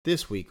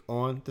This week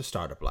on The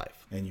Startup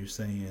Life. And you're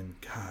saying,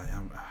 God, I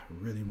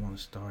really want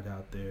to start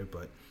out there,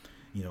 but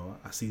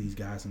I see these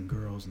guys and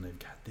girls and they've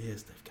got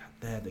this, they've got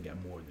that, they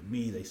got more than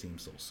me, they seem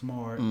so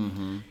smart.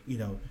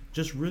 Mm-hmm.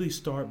 Just really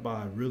start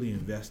by really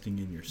investing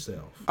in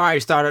yourself. All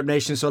right, Startup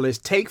Nation, so let's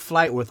take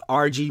flight with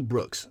R.G.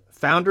 Brooks,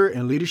 founder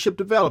and leadership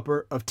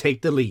developer of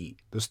Take the Lead.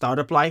 The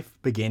Startup Life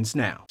begins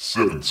now.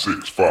 7,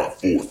 6, 5,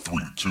 4, 3,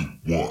 2, 1.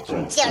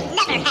 You'll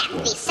never have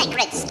the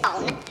sacred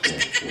stone.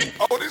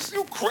 Oh, this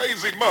you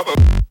crazy mother...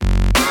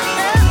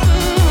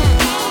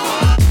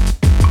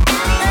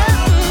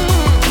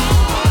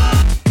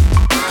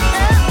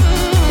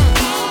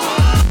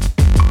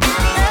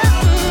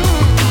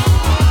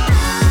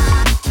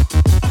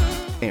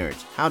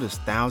 Parents, how does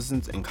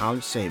thousands in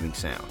college savings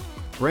sound?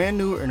 Brand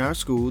new in our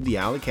school, the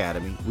L.E.A.D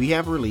Academy, we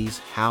have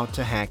released How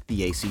to Hack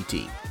the ACT.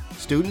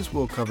 Students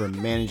will cover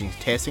managing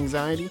test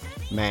anxiety,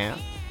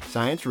 math,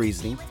 science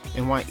reasoning,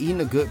 and why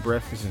eating a good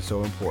breakfast is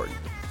so important.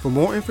 For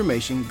more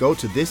information, go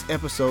to this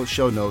episode's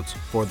show notes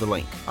for the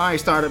link. All right,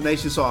 Startup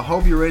Nation, so I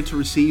hope you're ready to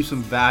receive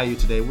some value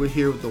today. We're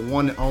here with the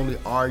one and only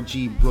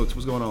R.G. Brooks.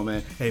 What's going on,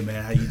 man? Hey,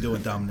 man, how you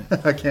doing, Dominic?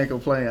 I can't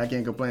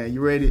complain. You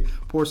ready to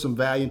pour some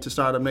value into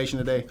Startup Nation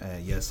today?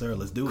 Yes, sir.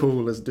 Let's do it.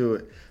 Cool, let's do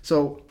it.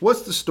 So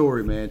what's the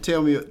story, man?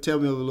 Tell me a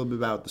little bit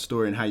about the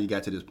story and how you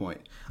got to this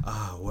point.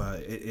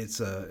 Well, it's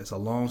a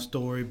long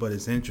story, but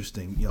it's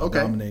interesting. Okay.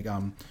 Dominic,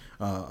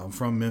 I'm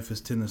from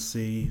Memphis,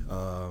 Tennessee.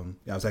 I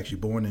was actually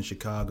born in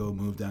Chicago,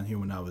 moved down here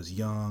when I was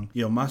young.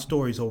 My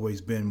story's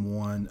always been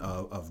one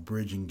of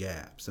bridging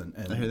gaps. And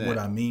what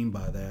I mean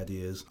by that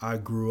is I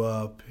grew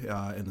up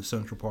in the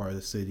central part of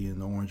the city in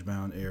the Orange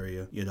Mound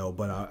area,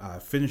 but I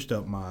finished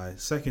up my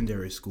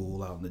secondary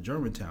school out in the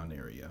Germantown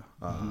area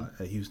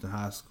at Houston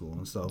High School.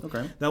 And so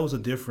that was a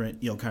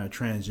different, kind of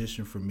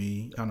transition for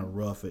me, kind of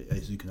rough,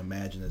 as you can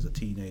imagine, as a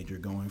teenager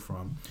going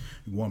from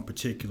one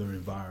particular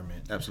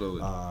environment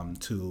Absolutely.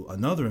 To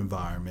another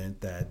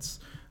environment that's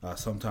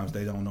sometimes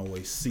they don't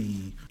always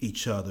see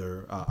each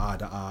other eye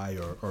to eye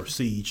or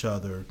see each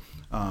other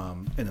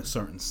in a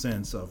certain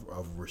sense of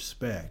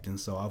respect. And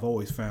so I've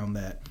always found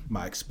that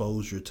my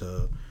exposure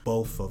to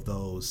both of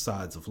those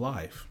sides of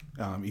life,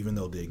 even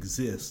though they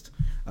exist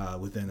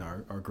within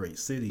our great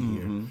city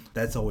here,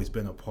 that's always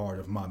been a part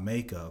of my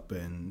makeup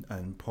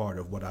and part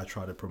of what I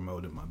try to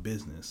promote in my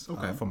business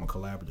from a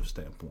collaborative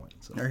standpoint.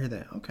 So. I hear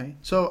that. Okay.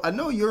 So I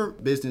know your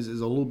business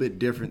is a little bit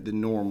different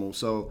than normal.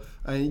 So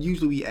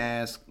usually we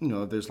ask,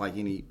 if there's like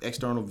any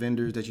external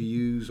vendors that you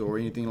use or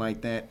anything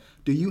like that.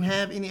 Do you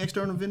have any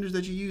external vendors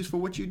that you use for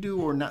what you do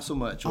or not so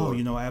much? Or?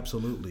 Oh,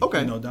 absolutely.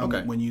 Okay.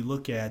 Dominic, when you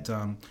look at,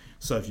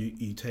 so if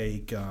you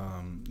take,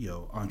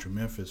 Entre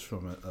Memphis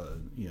from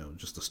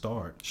just a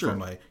start,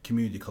 from a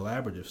community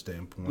collaborative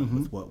standpoint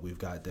with what we've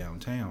got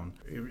downtown,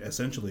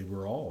 essentially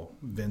we're all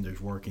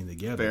vendors working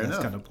together. Fair That's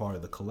enough. kind of part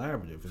of the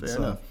collaborative. And Fair so,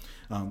 enough.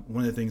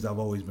 one of the things I've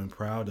always been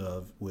proud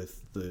of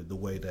with the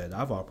way that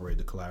I've operated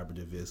the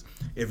collaborative is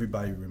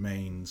everybody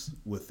remains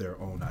with their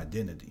own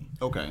identity.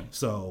 Okay.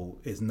 So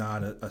it's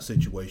not a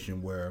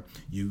situation where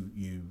you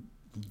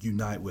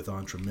unite with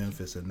Entre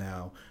Memphis and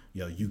now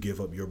you give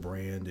up your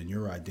brand and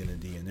your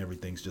identity and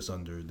everything's just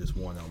under this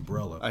one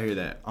umbrella. I hear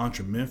that.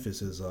 Entre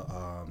Memphis is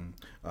a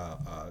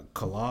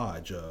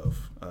collage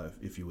of,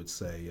 if you would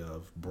say,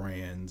 of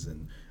brands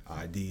and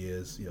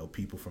ideas,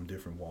 people from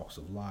different walks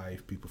of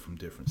life, people from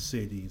different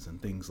cities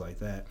and things like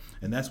that.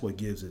 And that's what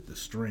gives it the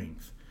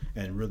strength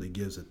and really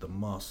gives it the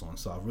muscle. And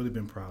so I've really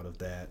been proud of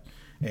that.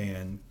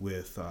 And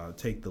with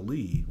Take the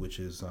Lead, which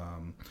is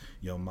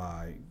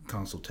my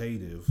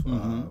consultative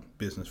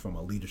business from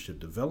a leadership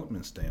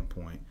development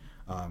standpoint,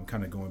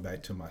 kind of going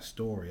back to my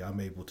story,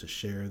 I'm able to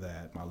share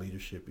that my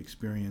leadership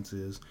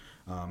experiences,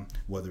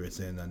 whether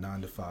it's in a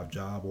 9-to-5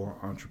 job or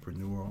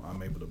entrepreneurial,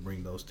 I'm able to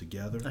bring those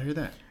together. I hear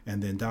that.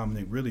 And then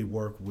Dominic really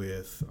work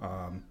with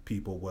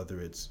people, whether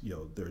it's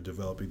they're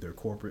developing their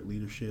corporate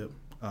leadership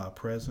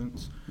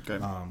presence,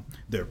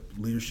 their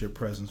leadership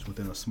presence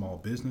within a small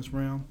business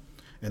realm.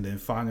 And then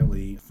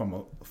finally, from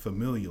a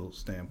familial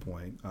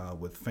standpoint,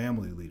 with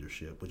family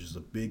leadership, which is a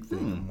big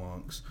thing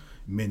amongst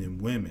men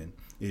and women,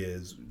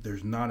 is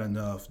there's not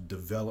enough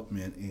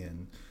development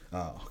in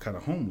kind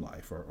of home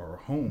life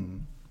or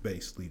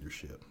home-based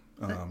leadership.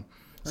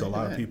 So a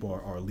lot of people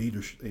are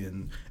leaders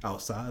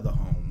outside the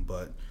home,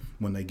 but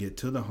when they get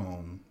to the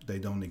home, they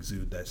don't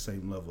exude that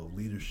same level of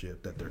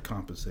leadership that they're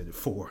compensated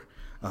for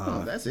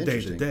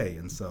day to day.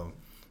 And so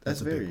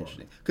that's very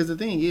interesting. Because the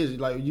thing is,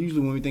 like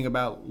usually when we think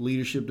about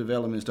leadership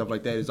development and stuff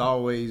like that, it's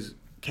always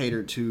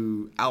catered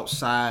to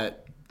outside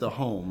the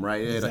home,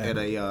 right?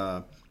 Exactly.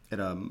 At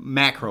a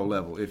macro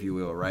level, if you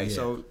will, right?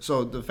 Yeah.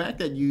 So the fact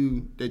that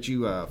you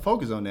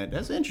focus on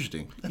that's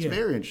interesting. That's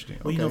very interesting.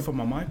 Well,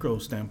 from a micro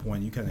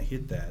standpoint, you kind of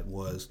hit that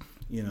was,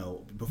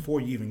 before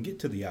you even get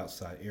to the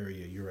outside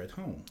area, you're at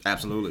home.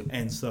 Absolutely.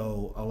 And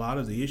so a lot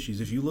of the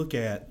issues, if you look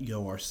at,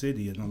 our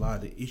city and a lot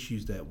of the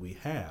issues that we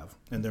have,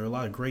 and there are a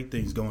lot of great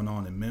things going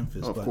on in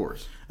Memphis. Of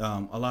course.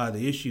 A lot of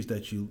the issues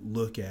that you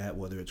look at,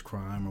 whether it's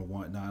crime or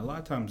whatnot, a lot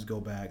of times go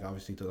back,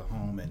 obviously, to the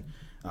home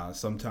and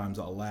sometimes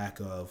a lack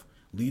of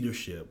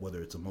leadership,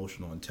 whether it's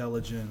emotional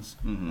intelligence,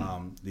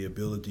 the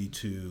ability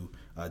to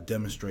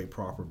demonstrate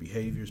proper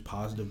behaviors,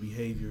 positive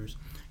behaviors.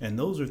 And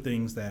those are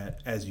things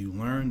that, as you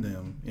learn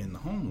them in the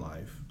home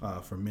life,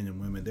 for men and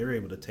women, they're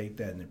able to take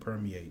that and it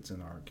permeates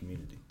in our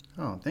community.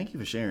 Oh, thank you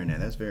for sharing that.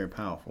 That's very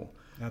powerful.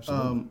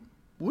 Absolutely.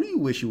 What do you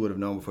wish you would have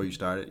known before you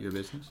started your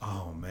business?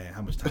 Oh, man,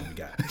 how much time we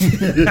got?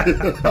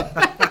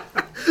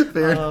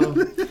 Fair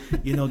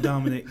enough.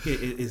 Dominic,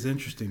 it's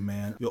interesting,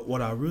 man.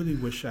 What I really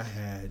wish I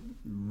had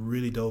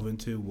really dove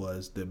into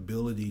was the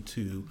ability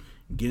to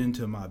get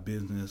into my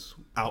business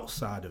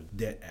outside of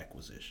debt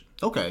acquisition.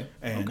 Okay.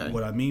 And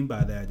what I mean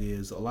by that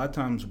is a lot of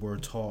times we're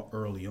taught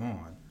early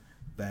on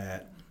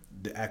that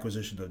the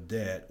acquisition of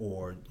debt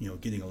or,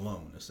 getting a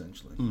loan,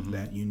 essentially,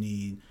 that you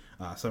need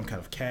some kind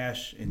of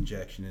cash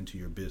injection into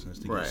your business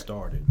to get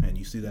started. And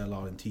you see that a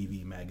lot in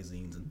TV,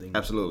 magazines, and things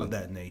of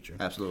that nature.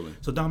 Absolutely.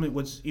 So, Dominic,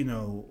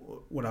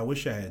 what I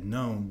wish I had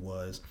known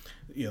was,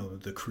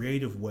 the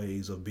creative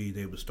ways of being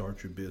able to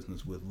start your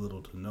business with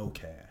little to no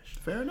cash.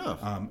 Fair enough.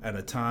 At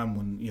a time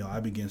when, I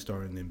began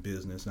starting in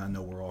business, and I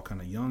know we're all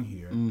kind of young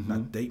here, not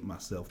to date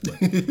myself,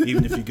 but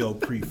even if you go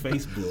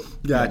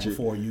pre-Facebook,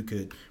 before you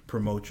could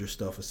promote your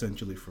stuff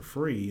essentially for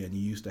free, and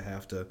you used to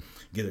have to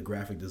get a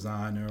graphic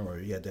designer or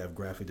you had to have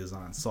graphic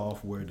design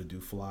software to do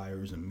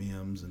flyers and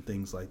memes and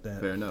things like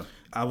that. Fair enough.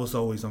 I was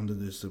always under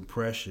this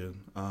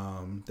impression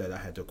that I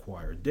had to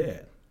acquire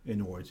debt in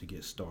order to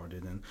get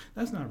started, and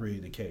that's not really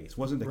the case.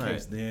 Wasn't the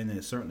case then, and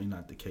it's certainly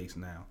not the case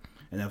now.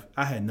 And if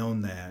I had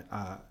known that,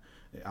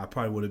 I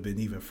probably would have been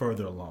even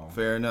further along.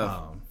 Fair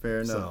enough.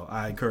 Fair enough. So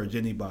I encourage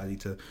anybody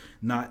to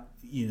not,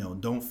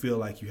 don't feel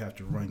like you have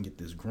to run get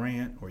this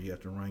grant or you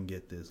have to run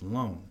get this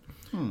loan.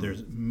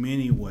 There's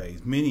many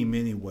ways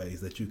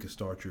that you can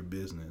start your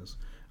business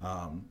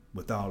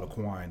without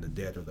acquiring the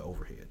debt or the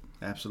overhead.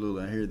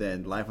 Absolutely. I hear that.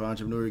 In life of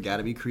entrepreneur, you got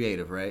to be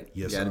creative, right?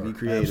 Yes, you got to sir. be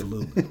creative.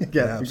 Absolutely.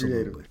 Got to be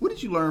creative. What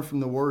did you learn from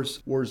the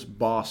worst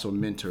boss or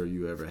mentor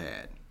you ever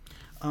had?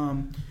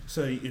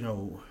 So,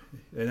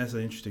 and that's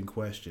an interesting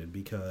question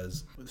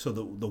because,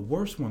 the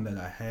worst one that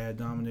I had,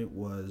 Dominic,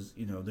 was,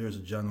 there's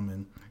a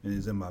gentleman, and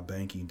it's in my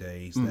banking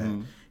days,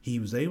 that he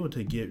was able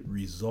to get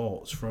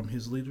results from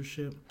his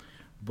leadership,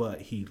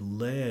 but he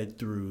led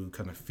through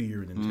kind of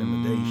fear and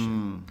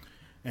intimidation.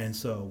 And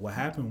so what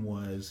happened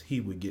was he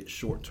would get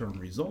short-term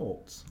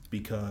results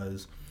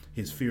because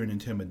his fear and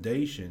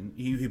intimidation,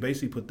 he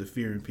basically put the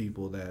fear in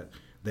people that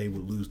they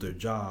would lose their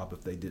job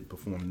if they didn't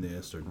perform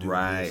this or do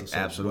this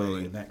a certain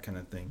way and that kind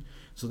of thing.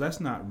 So that's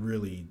not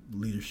really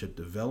leadership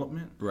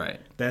development.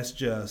 Right. That's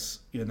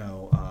just,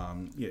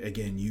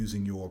 again,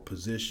 using your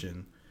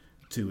position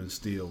to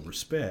instill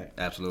respect.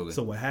 Absolutely.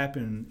 So what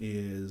happened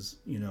is,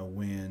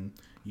 when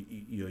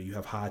you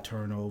have high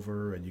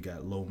turnover and you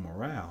got low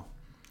morale,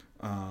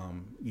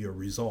 your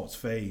results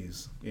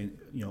phase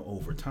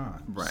over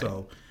time. Right.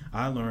 So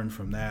I learned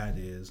from that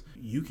is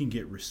you can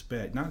get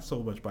respect not so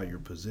much by your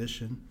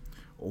position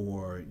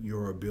or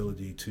your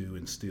ability to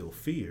instill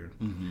fear,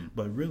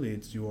 but really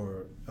it's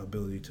your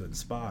ability to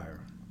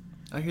inspire.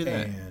 I hear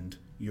that. And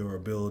your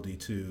ability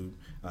to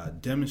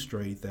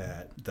demonstrate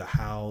that the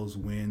hows,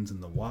 whens,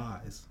 and the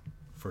whys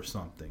for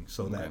something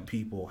so that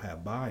people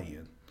have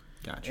buy-in.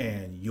 Gotcha.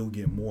 And you'll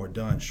get more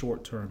done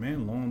short term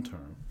and long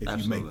term if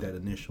Absolutely. you make that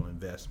initial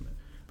investment.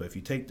 But if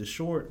you take the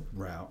short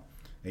route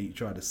and you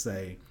try to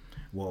say,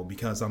 well,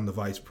 because I'm the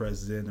vice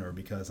president or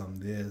because I'm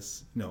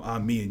this,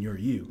 I'm me and you're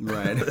you.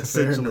 Right.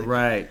 Essentially.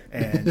 Right.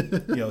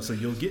 And, so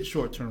you'll get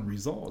short term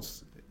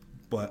results,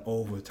 but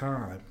over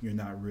time, you're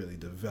not really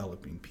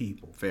developing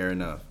people. Fair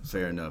enough.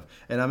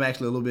 And I'm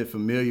actually a little bit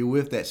familiar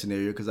with that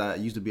scenario because I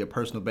used to be a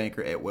personal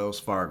banker at Wells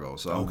Fargo.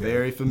 So I'm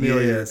very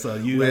familiar Yeah, so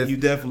you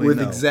definitely with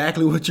know.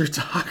 exactly what you're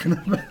talking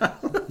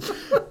about.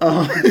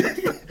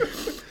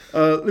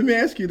 Let me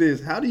ask you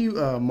this. How do you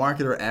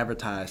market or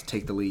advertise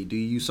Take the Lead? Do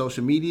you use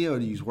social media or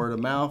do you use word of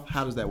mouth?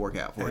 How does that work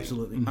out for you?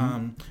 Absolutely.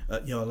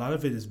 A lot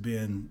of it has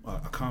been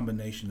a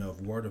combination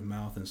of word of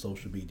mouth and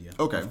social media,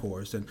 of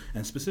course.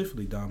 And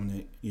specifically,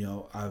 Dominic,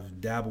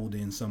 I've dabbled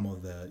in some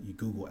of the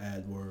Google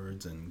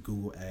AdWords and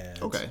Google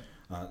Ads. Okay.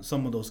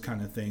 Some of those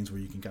kind of things where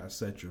you can kind of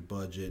set your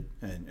budget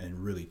and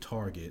really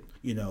target.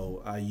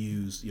 I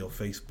use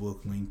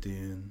Facebook,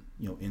 LinkedIn,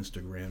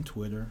 Instagram,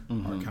 Twitter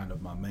are kind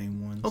of my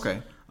main ones.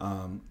 Okay.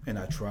 And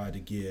I try to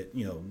get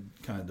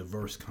kind of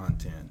diverse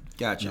content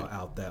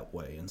out that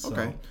way. And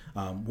so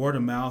word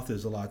of mouth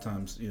is a lot of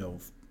times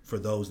for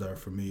those that are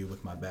familiar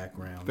with my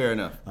background. Fair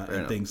enough.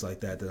 Things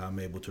like that I'm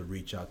able to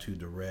reach out to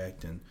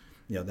direct and.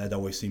 That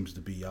always seems to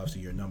be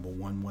obviously your number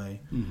one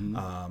way.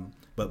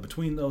 But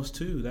between those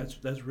two,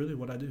 that's really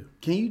what I do.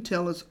 Can you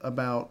tell us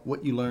about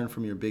what you learned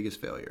from your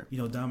biggest failure?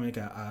 Dominic,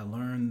 I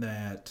learned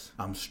that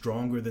I'm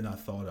stronger than I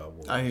thought I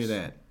was. I hear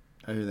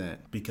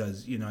that.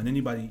 Because, and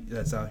anybody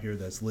that's out here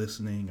that's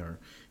listening or,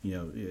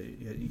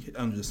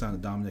 under the sound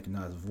of Dominic and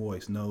I's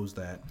voice knows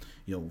that,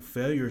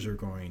 failures are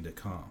going to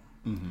come.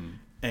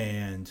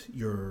 And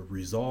your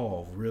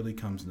resolve really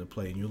comes into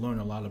play, and you learn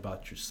a lot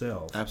about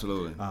yourself.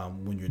 Absolutely.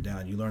 When you're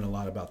down, you learn a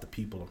lot about the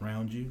people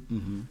around you,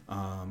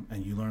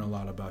 and you learn a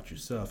lot about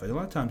yourself. And a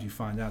lot of times you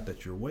find out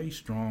that you're way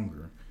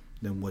stronger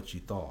than what you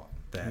thought.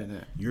 That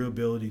your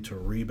ability to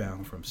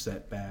rebound from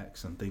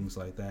setbacks and things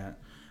like that.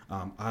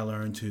 I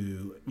learned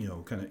to,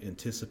 kind of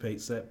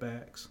anticipate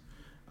setbacks.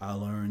 I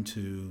learned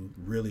to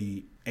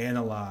really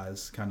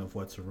analyze kind of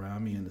what's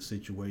around me in the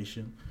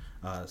situation.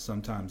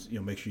 Sometimes,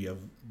 make sure you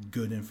have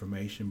good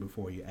information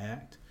before you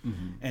act.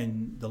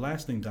 And the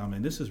last thing, Dom,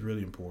 and this is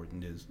really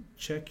important, is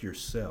check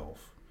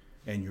yourself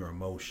and your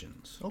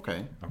emotions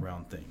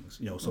around things.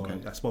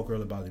 I spoke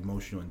earlier about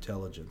emotional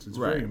intelligence. It's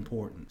very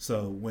important.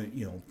 So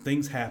when,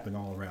 things happen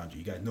all around you,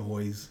 you got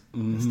noise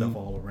and stuff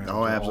all around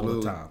you absolutely.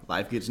 all the time.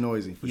 Life gets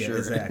noisy, for sure.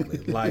 Exactly.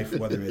 Life,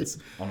 whether it's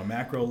on a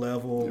macro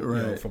level,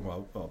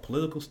 from a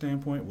political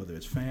standpoint, whether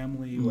it's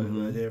family,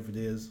 whatever it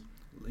is,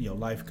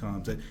 life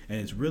comes. And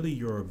it's really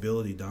your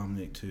ability,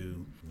 Dominic,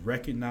 to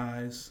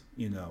recognize,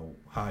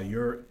 how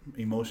your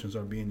emotions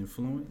are being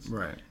influenced.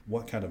 Right.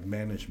 What kind of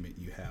management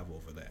you have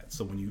over that.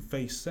 So when you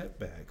face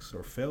setbacks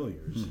or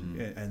failures,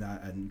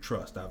 and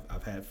trust,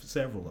 I've had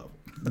several of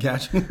them.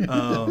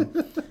 Gotcha.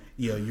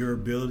 Your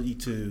ability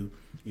to,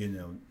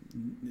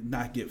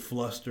 not get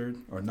flustered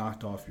or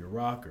knocked off your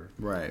rocker.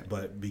 Right.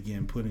 But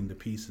begin putting the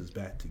pieces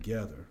back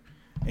together.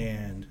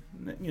 And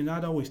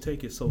not always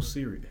take it so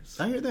serious.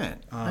 I hear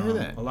that.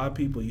 A lot of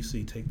people you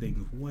see take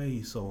things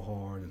way so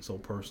hard and so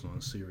personal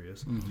and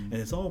serious, and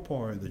it's all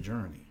part of the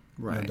journey,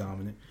 right?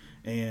 Dominic.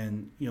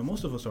 And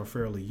most of us are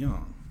fairly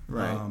young,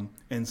 right?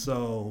 And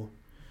so,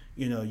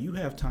 you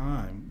have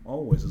time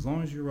always, as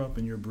long as you're up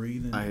and you're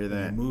breathing, I hear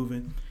that. You're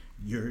moving,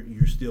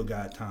 you're still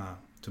got time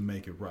to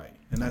make it right.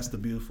 And that's the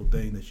beautiful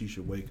thing that you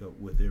should wake up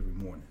with every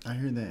morning. I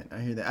hear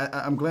that.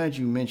 I'm glad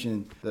you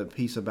mentioned the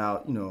piece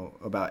about,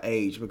 about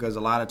age, because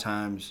a lot of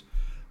times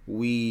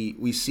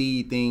we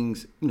see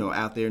things,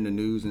 out there in the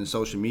news and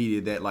social media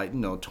that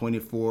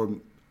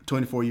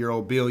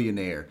 24-year-old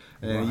billionaire,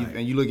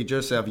 and you look at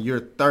yourself and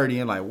you're 30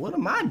 and like, what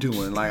am I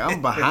doing? Like,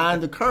 I'm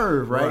behind the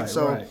curve, right?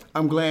 So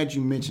I'm glad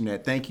you mentioned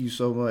that. Thank you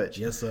so much.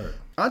 Yes, sir.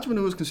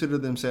 Entrepreneurs consider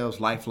themselves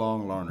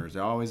lifelong learners.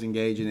 They're always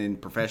engaging in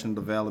professional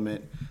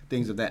development,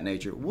 things of that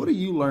nature. What are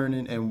you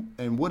learning,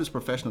 and what does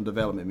professional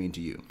development mean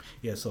to you?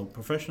 Yeah, so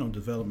professional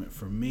development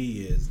for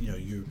me is,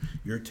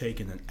 you're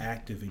taking an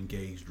active,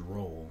 engaged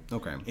role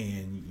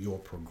in your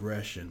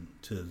progression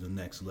to the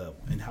next level,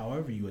 and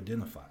however you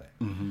identify that.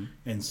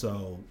 And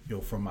so,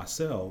 for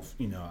myself,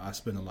 I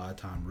spend a lot of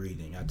time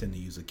reading. I tend to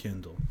use a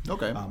Kindle.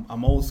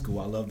 I'm old school.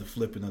 I love the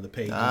flipping of the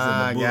pages in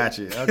the book. Got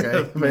you.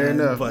 Okay, fair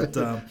enough. But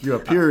you're a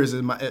purist,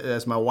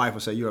 as my wife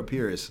would say. You're a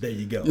purist. There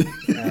you go.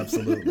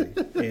 Absolutely.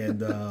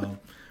 And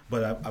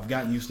but I've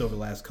gotten used to over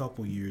the last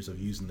couple years of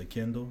using the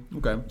Kindle.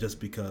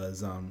 Just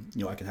because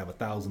I can have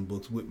 1,000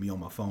 books with me on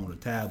my phone or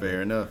tablet.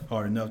 Fair enough.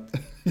 Hard enough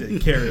to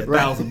carry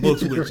 1,000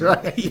 books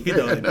with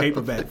you, in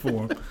paperback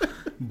form.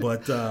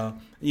 But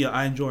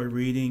I enjoy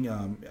reading.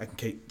 I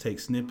can take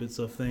snippets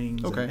of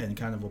things and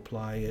kind of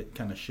apply it,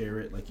 kind of share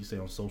it, like you say,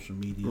 on social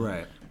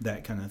media,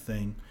 that kind of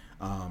thing.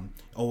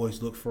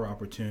 Always look for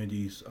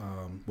opportunities,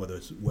 whether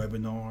it's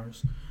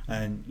webinars,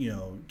 and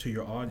to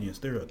your audience,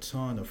 there are a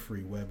ton of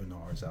free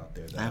webinars out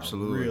there that are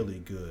really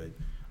good.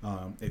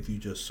 If you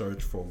just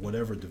search for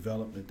whatever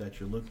development that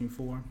you're looking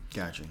for.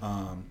 Gotcha.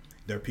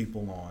 There are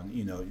people on,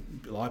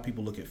 a lot of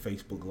people look at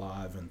Facebook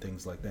Live and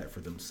things like that for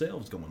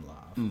themselves going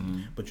live.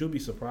 But you'll be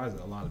surprised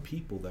at a lot of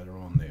people that are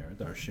on there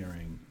that are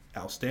sharing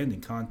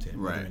outstanding content,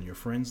 whether in your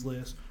friends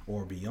list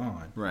or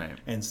beyond.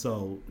 And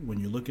so when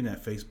you're looking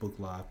at Facebook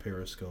Live,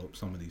 Periscope,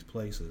 some of these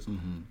places,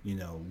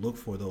 look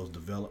for those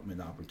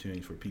development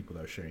opportunities for people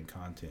that are sharing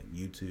content,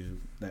 YouTube,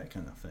 that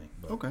kind of thing.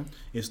 But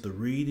it's the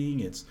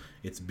reading, it's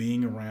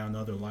being around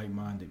other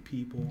like-minded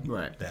people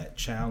that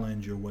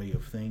challenge your way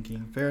of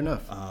thinking. Fair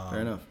enough.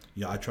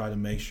 I try to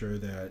make sure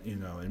that,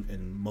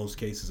 in most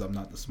cases, I'm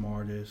not the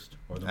smartest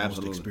or the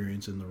most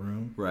experienced in the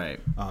room.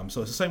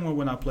 So it's the same way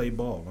when I play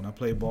ball. When I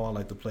play ball, I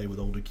like to play with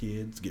older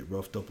kids, get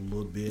roughed up a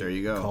little bit. There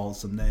you go. Call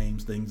some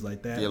names, things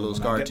like that. Get a little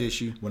scar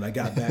tissue. When I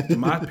got back to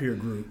my peer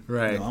group,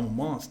 I'm a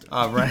monster.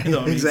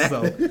 Exactly.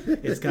 So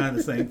it's kind of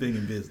the same thing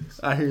in business.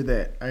 I hear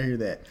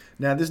that.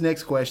 Now, this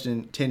next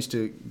question tends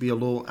to be a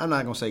little, I'm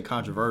not going to say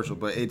controversial,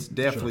 but it's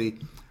definitely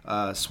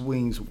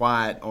swings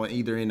wide on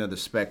either end of the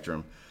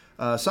spectrum.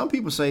 Some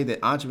people say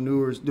that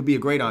entrepreneurs, to be a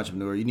great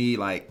entrepreneur, you need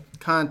like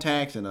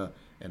contacts and a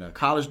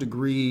college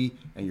degree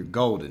and you're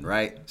golden,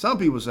 right? Some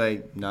people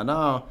say,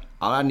 no,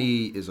 all I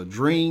need is a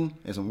dream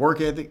and some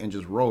work ethic and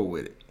just roll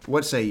with it.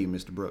 What say you,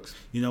 Mr. Brooks?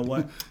 You know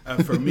what?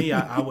 For me,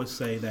 I would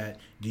say that,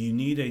 do you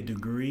need a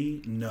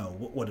degree? No.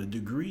 What a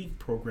degree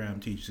program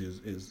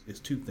teaches is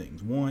two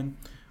things. One,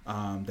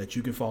 that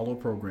you can follow a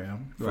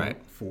program for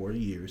 4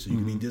 years, so you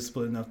can be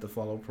disciplined enough to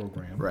follow a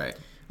program.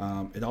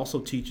 It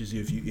also teaches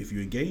you, if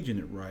you engage in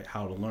it right,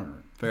 how to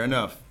learn. Fair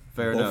enough.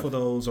 Both of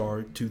those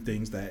are two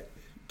things that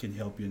can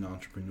help you in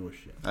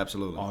entrepreneurship.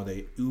 Absolutely. Are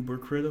they uber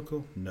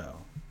critical? No.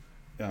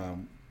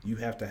 you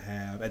have to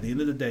have, at the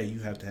end of the day, you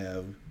have to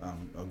have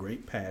a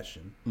great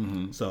passion.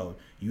 Mm-hmm. So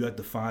you have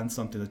to find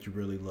something that you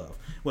really love.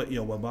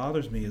 What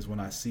bothers me is when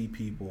I see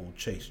people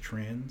chase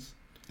trends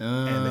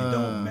and they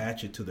don't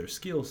match it to their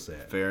skill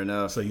set. Fair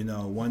enough. So,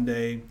 one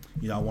day,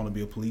 I want to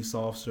be a police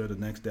officer. The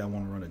next day, I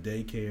want to run a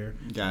daycare.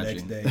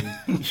 Gotcha. The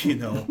next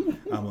day,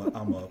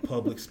 I'm a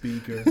public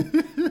speaker.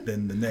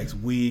 Then the next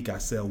week, I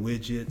sell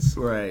widgets.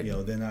 Right.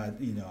 Then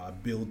I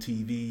build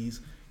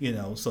TVs.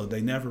 So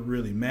they never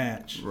really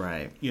match.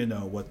 Right.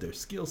 What their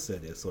skill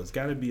set is. So it's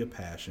got to be a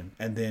passion,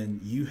 and then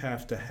you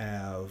have to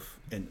have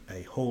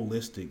a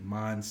holistic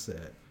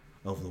mindset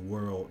of the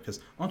world, because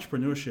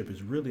entrepreneurship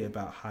is really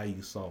about how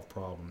you solve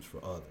problems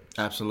for others.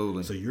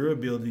 Absolutely. So your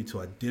ability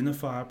to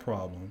identify a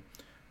problem,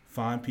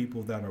 find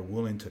people that are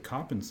willing to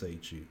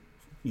compensate you,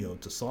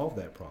 to solve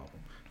that problem.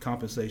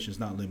 Compensation is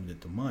not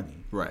limited to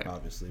money, right?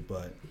 Obviously,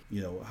 but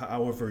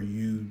however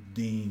you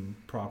deem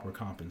proper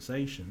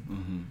compensation,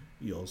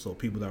 mm-hmm. So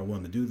people that are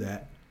willing to do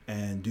that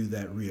and do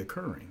that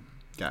reoccurring.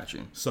 Gotcha.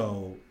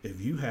 So if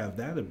you have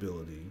that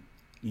ability,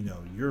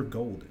 you're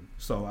golden.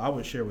 So I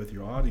would share with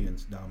your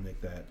audience,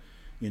 Dominic, that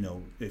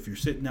if you're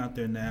sitting out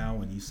there now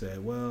and you say,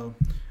 well,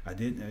 I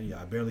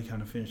barely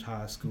kind of finished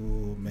high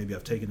school. Maybe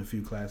I've taken a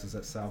few classes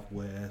at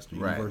Southwest or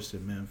right. University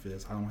of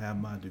Memphis. I don't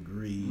have my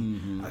degree.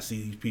 Mm-hmm. I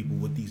see these people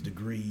with these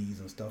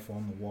degrees and stuff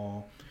on the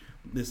wall.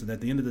 Listen,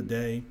 at the end of the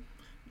day,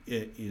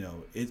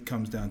 it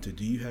comes down to,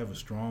 do you have a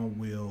strong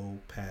will,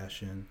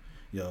 passion?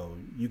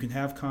 You can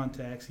have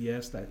contacts.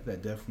 Yes, that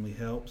definitely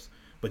helps.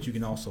 But you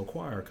can also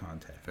acquire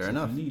contacts. Fair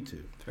enough. If you need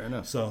to. Fair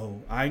enough.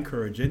 So I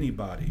encourage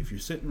anybody, if you're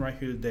sitting right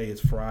here today, it's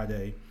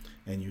Friday,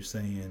 and you're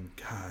saying,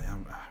 God, I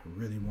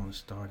really want to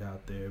start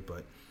out there,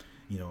 but,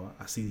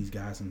 I see these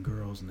guys and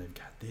girls, and they've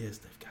got this,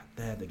 they've got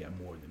that, they got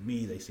more than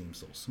me, they seem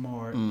so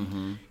smart.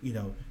 Mm-hmm.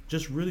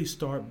 Just really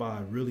start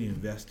by really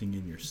investing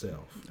in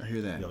yourself. I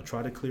hear that.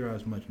 Try to clear out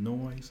as much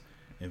noise,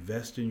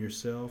 invest in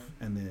yourself,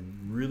 and then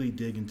really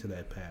dig into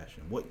that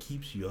passion. What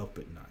keeps you up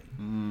at night?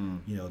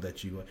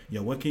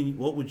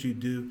 What would you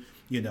do?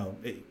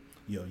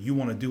 You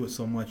want to do it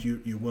so much,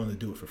 you're willing to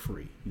do it for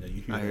free. You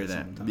hear I hear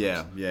that. Sometimes.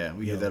 Yeah,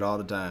 we hear that all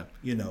the time.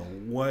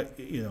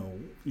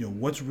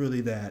 What's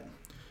really that?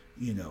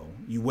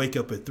 You wake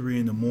up at 3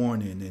 a.m.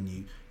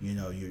 and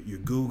you're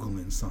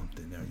Googling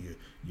something, or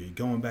you're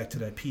going back to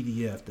that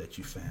PDF that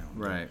you found.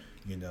 Right.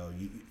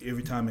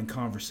 Every time in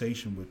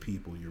conversation with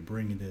people, you're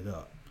bringing it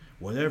up.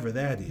 Whatever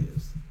that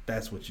is,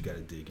 that's what you got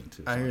to dig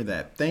into. I hear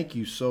that. Thank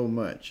you so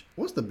much.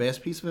 What's the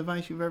best piece of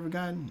advice you've ever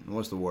gotten? And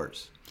what's the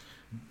worst?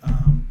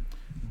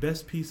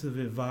 Best piece of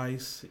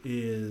advice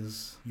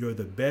is, you're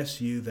the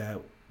best you that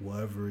will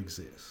ever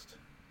exist.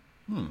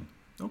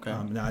 Okay.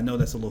 Now, I know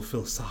that's a little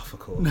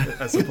philosophical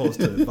as opposed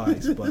to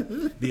advice,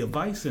 but the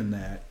advice in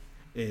that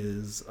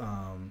is,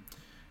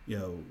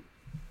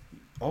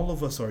 all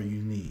of us are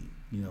unique,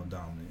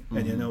 Dominic. Mm-hmm.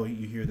 And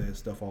you hear that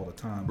stuff all the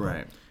time.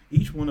 Right.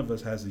 Each one of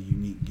us has a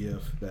unique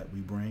gift that we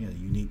bring, a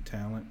unique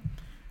talent,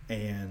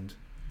 and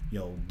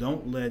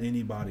don't let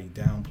anybody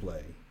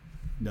downplay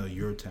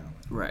your talent.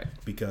 Right.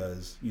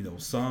 Because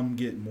some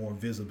get more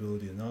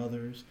visibility than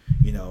others.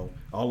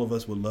 All of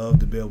us would love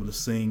to be able to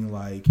sing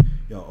like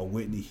a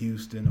Whitney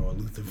Houston or a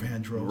Luther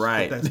Vandross.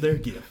 Right. But that's their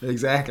gift.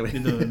 Exactly. You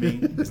know what I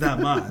mean? It's not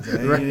mine.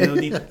 Right.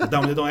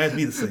 Don't ask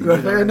me to sing.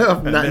 Fair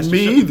enough. Not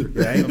me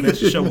either. I ain't gonna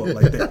mess your show up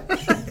like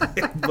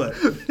that. But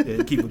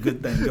keep a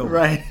good thing going.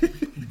 Right.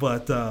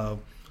 But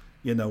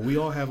we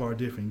all have our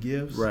different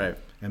gifts. Right.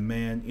 And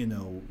man,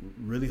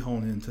 really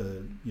hone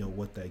into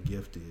what that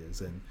gift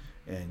is,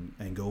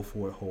 and go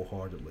for it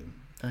wholeheartedly.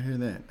 I hear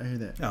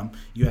that.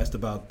 You asked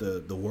about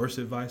the worst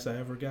advice I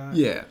ever got.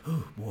 Yeah.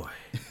 Oh boy.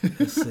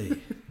 Let's see.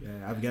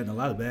 Yeah, I've gotten a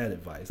lot of bad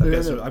advice. I've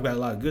got a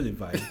lot of good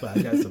advice, but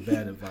I got some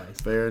bad advice.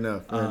 Fair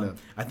enough.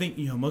 I think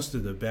most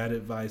of the bad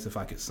advice, if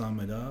I could sum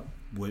it up,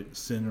 would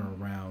center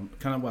around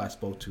kind of what I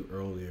spoke to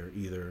earlier,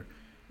 either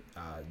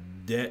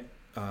debt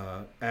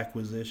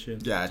acquisition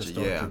to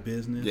start your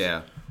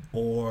business,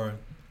 or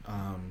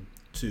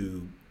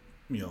to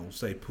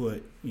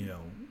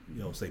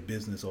say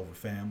business over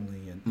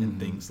family and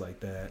things like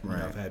that.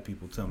 Right. I've had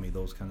people tell me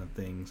those kind of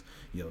things.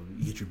 You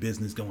get your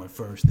business going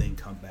first, then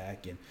come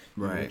back and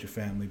with your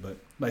family. But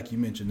like you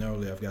mentioned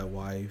earlier, I've got a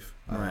wife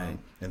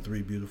and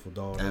 3 beautiful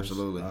daughters.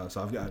 Absolutely.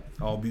 So I've got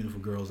all beautiful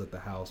girls at the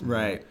house.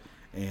 Right.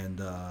 And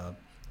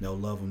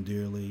love them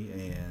dearly,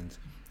 and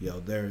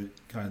they're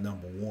kind of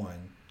number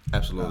one.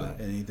 Absolutely.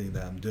 Anything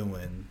that I'm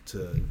doing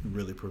to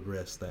really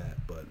progress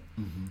that. But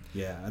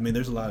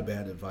there's a lot of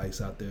bad advice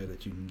out there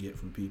that you can get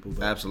from people.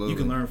 But absolutely. You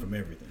can learn from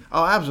everything.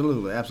 Oh,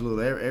 absolutely.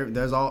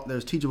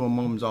 There's teachable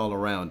moments all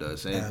around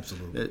us. And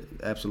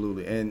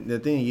absolutely. And the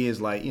thing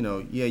is,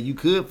 you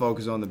could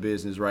focus on the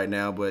business right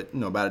now, but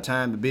by the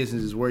time the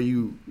business is where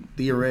you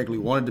theoretically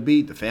wanted to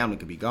be, the family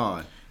could be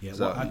gone. Yeah.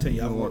 So, I tell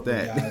you, I've worked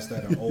with guys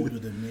that are older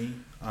than me.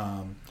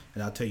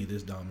 And I'll tell you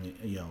this, Dominic,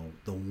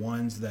 the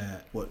ones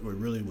that what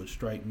really would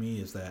strike me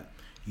is that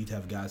you'd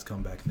have guys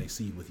come back and they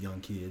see you with young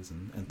kids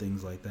and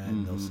things like that,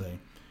 and they'll say,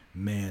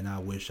 man, I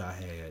wish I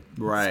had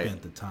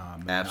spent the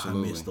time. Man,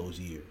 Absolutely. I miss those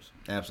years.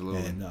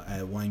 Absolutely. And I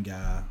had one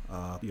guy,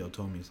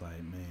 told me, he's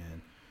like,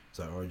 man, it's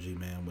like, RG,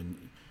 man, when,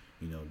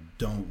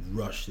 don't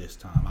rush this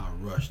time. I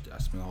rushed. I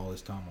spent all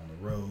this time on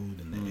the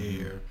road and the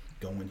air,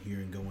 going here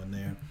and going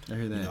there. I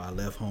hear that. I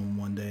left home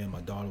one day and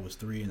my daughter was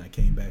 3, and I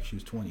came back, she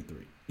was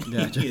 23.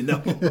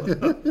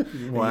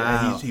 Gotcha.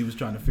 Wow. He was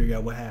trying to figure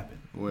out what happened.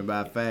 Went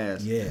by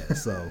fast. Yeah,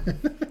 so.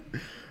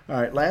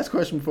 All right, last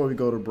question before we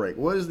go to break.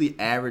 What does the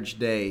average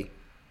day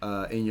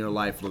in your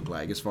life look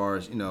like as far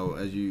as,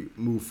 as you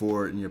move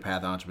forward in your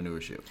path of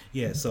entrepreneurship?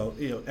 Yeah, so,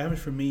 average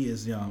for me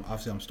is,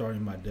 obviously I'm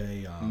starting my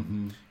day,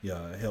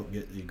 help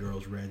get the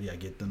girls ready. I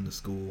get them to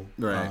school.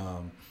 Right.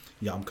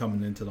 I'm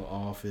coming into the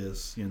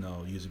office,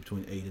 usually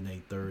between 8 and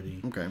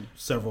 8:30. Okay.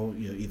 Several,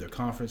 either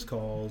conference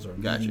calls or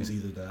meetings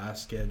either that I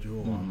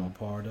schedule or I'm a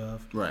part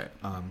of. Right.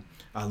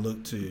 I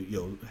look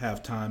to,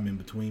 have time in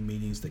between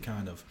meetings to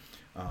kind of,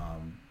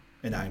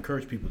 and I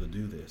encourage people to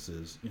do this,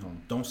 is,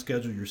 don't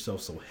schedule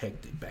yourself so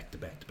hectic back to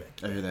back to back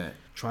to back. I hear that.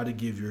 Try to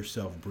give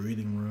yourself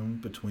breathing room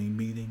between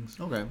meetings.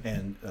 Okay.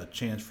 And a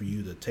chance for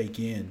you to take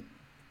in,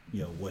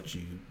 what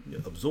you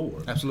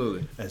absorb.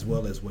 Absolutely. As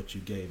well as what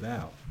you gave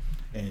out.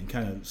 And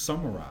kind of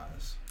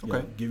summarize.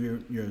 Okay. Give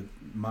your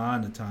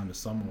mind the time to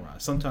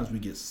summarize. Sometimes we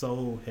get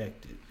so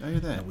hectic. I hear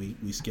that. And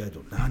we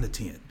schedule 9 to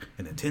 10,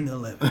 and then 10 to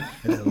 11,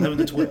 and then 11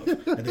 to 12,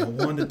 and then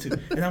 1 to 2.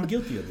 And I'm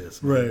guilty of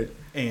this. Man. Right.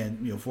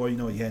 And before you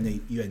know it, you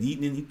hadn't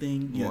eaten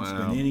anything. You hadn't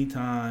spent any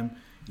time,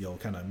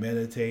 kind of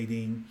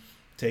meditating,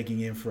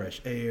 taking in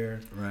fresh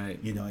air.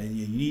 Right. And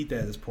you need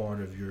that as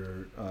part of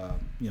your,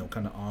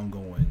 kind of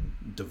ongoing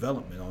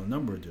development on a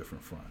number of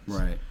different fronts.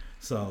 Right.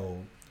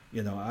 So,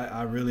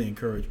 I really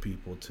encourage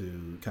people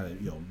to kind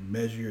of,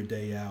 measure your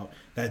day out.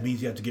 That means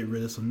you have to get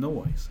rid of some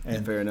noise.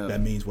 And fair enough.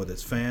 That means whether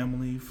it's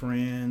family,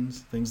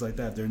 friends, things like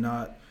that, if they're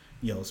not,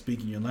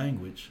 speaking your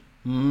language.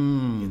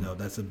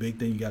 That's a big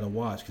thing you got to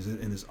watch, because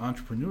in this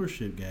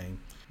entrepreneurship game,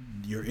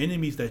 your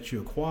enemies that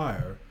you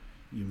acquire,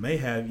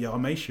 y'all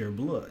may share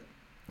blood.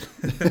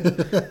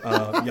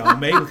 Y'all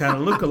may kind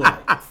of look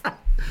alike.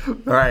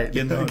 Right.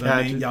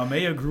 Y'all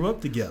may have grew up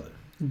together.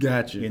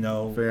 Gotcha.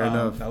 Fair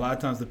enough. A lot of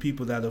times the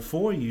people that are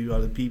for you are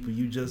the people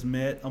you just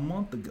met a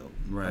month ago,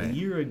 right, a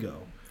year ago.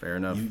 Fair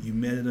enough. You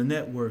met at a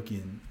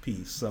networking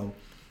piece. So,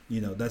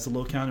 that's a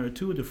little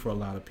counterintuitive for a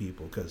lot of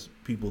people, because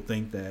people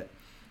think that,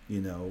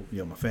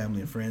 my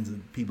family and friends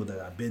and people that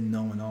I've been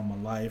knowing all my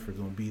life are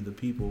going to be the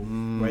people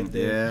right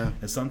there. Yeah.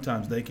 And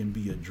sometimes they can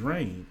be a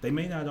drain. They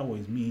may not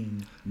always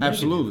mean negative,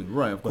 absolutely,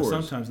 right, of course.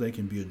 But sometimes they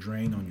can be a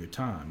drain on your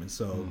time. And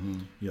so,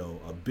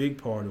 a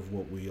big part of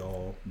what we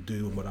all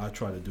do and what I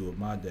try to do with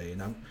my day,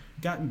 and I've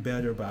gotten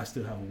better, but I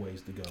still have a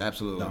ways to go.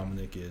 Absolutely.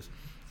 Dominic, is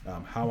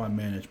how I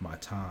manage my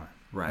time.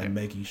 Right. And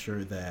making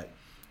sure that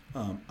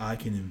I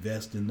can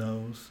invest in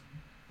those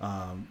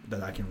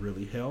that I can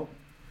really help.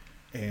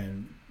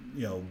 And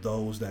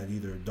those that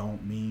either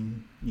don't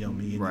mean me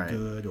any right,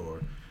 good,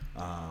 or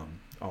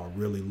are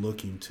really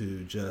looking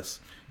to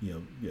just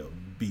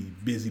be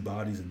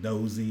busybodies and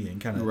nosy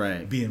and kind of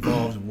right, be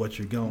involved in what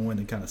you're going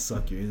and kind of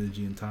suck your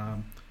energy and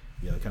time.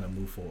 Kind of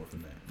move forward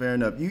from that. Fair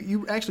enough.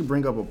 You actually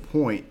bring up a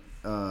point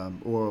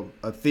or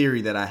a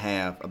theory that I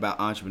have about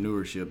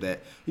entrepreneurship,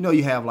 that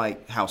you have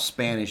like how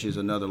Spanish is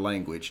another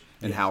language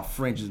and how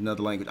French is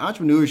another language.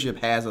 Entrepreneurship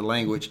has a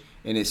language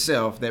in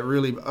itself that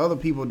really other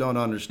people don't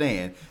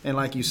understand, and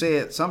like you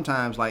said,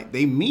 sometimes like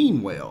they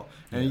mean well,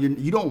 and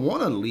you don't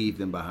want to leave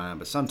them behind,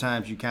 but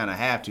sometimes you kind of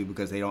have to,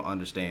 because they don't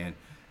understand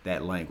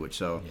that language.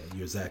 So yeah,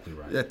 you're exactly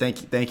right. Yeah,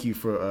 thank you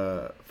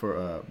for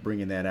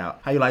bringing that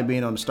out. How you like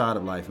being on the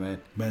Startup Life,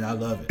 man? Man, I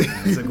love it.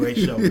 It's a great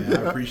show, man.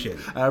 I appreciate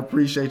it. I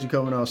appreciate you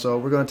coming on. So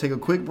we're going to take a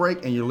quick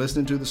break, and you're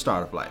listening to the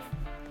Startup Life.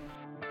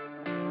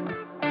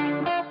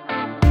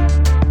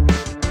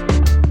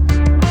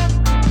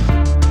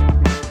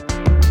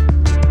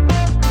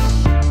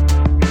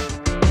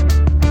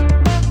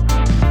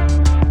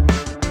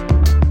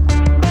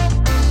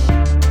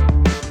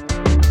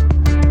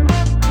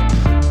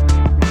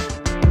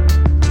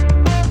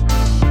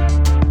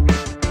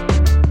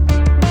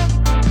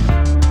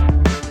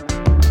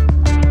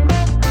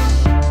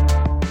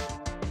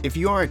 If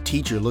you are a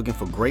teacher looking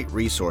for great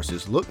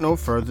resources, look no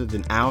further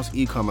than Owl's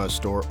e-commerce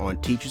store on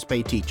Teachers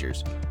Pay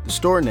Teachers. The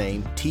store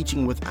name,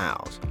 Teaching with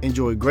Owls.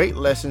 Enjoy great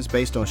lessons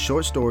based on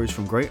short stories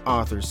from great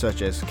authors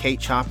such as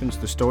Kate Chopin's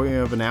The Story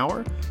of an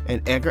Hour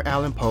and Edgar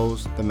Allan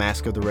Poe's The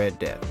Mask of the Red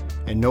Death.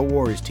 And no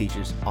worries,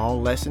 teachers,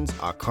 all lessons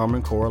are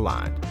Common Core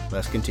aligned.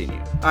 Let's continue.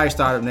 All right,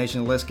 Startup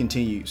Nation, let's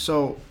continue.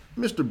 So,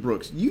 Mr.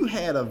 Brooks, you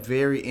had a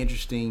very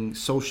interesting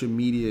social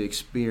media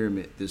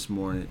experiment this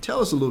morning.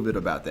 Tell us a little bit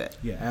about that.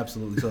 Yeah,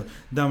 absolutely. So,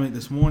 Dominic,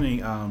 this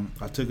morning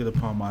I took it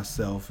upon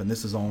myself, and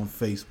this is on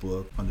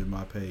Facebook under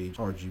my page,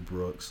 RG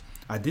Brooks.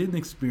 I did an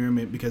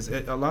experiment because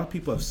a lot of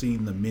people have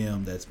seen the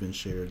meme that's been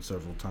shared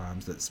several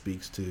times that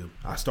speaks to,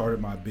 I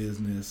started my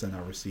business and I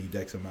received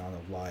X amount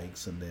of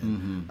likes, and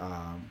then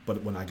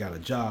but when I got a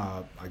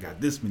job, I got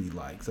this many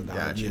likes. And the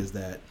idea is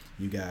that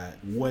you got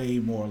way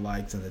more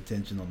likes and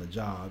attention on the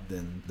job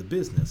than the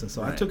business. And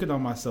so I Right. took it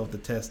on myself to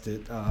test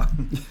it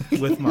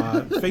with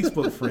my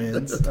Facebook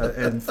friends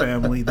and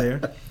family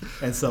there.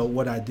 And so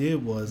what I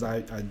did was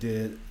I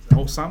did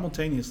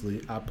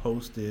simultaneously I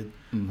posted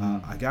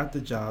I got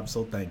the job,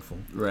 so thankful.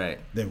 Right.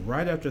 Then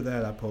right after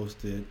that I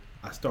posted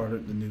I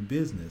started the new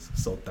business,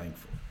 so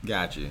thankful.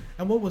 Got you.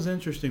 And what was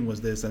interesting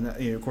was this, and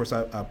of course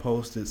I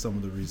posted some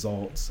of the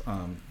results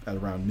at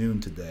around noon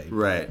today.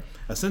 Right.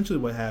 Essentially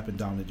what happened,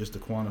 Dominic, just to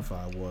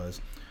quantify,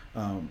 was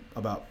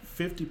about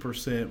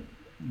 50%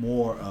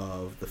 more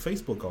of the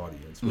Facebook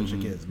audience, which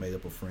again is made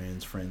up of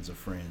friends of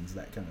friends,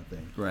 that kind of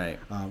thing. Right.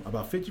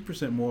 About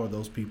 50% more of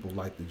those people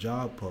liked the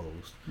job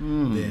post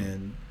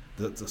than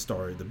the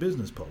start of the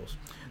business post.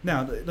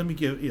 Now, let me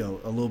give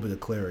a little bit of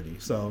clarity.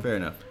 So, Fair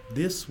enough.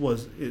 this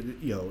was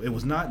it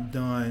was not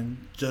done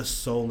just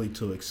solely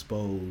to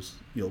expose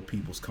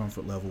people's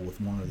comfort level with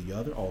one or the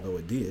other, although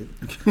it did.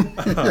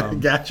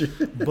 Got you.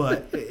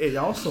 But it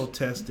also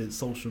tested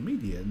social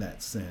media in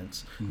that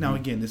sense. Now,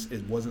 again,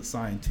 it wasn't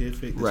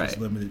scientific. This was Right.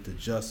 limited to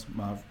just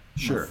my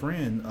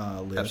friend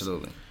list.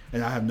 Absolutely.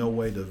 And I have no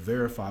way to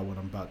verify what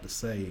I'm about to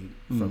say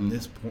from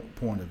this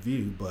point of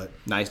view. But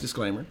Nice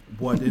disclaimer.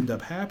 what ended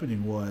up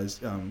happening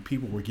was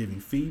people were giving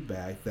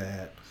feedback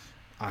that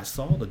I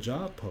saw the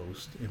job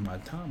post in my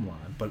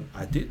timeline, but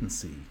I didn't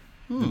see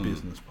the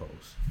business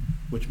post,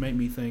 which made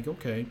me think,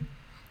 okay,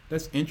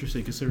 that's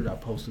interesting considering I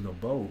posted them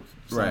both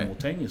Right.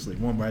 simultaneously,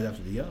 one right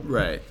after the other.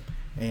 Right.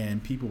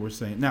 And people were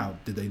saying, now,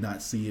 did they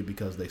not see it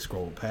because they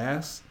scrolled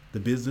past the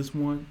business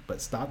one but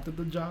stopped at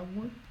the job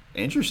one?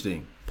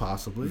 Interesting.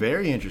 Possibly.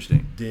 Very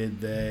interesting. Did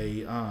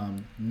they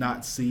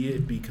not see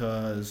it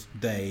because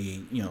they,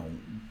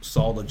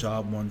 saw the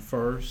job one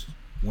first,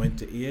 went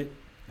to it,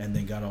 and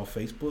then got off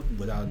Facebook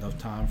without enough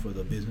time for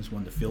the business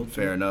one to filter?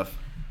 Fair enough.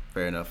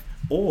 Fair enough.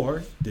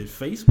 Or did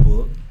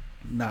Facebook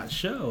not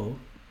show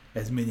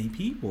as many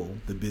people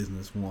the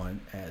business one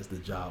as the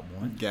job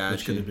one? Gotcha.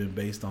 Which could have been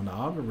based on the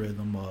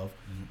algorithm of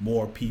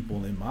more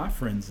people in my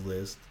friends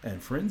list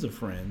and friends of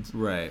friends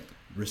Right.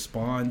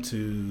 respond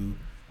to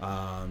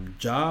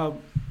job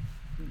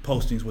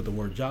postings with the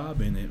word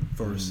job in it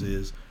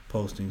versus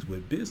postings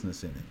with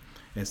business in it.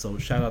 And so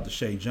shout out to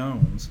Shay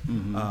Jones.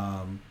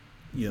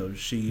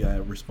 She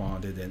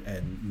responded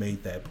and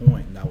made that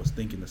point, and I was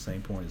thinking the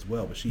same point as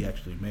well, but she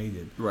actually made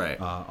it Right.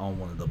 on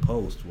one of the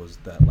posts, was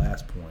that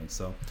last point.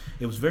 So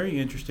it was very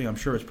interesting. I'm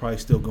sure it's probably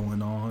still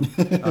going on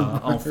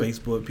on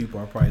Facebook. People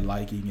are probably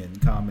liking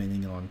and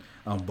commenting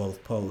on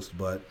both posts,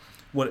 but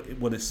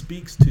what it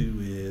speaks to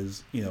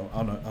is,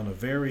 on a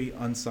very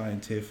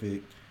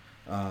unscientific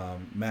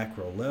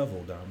macro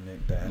level,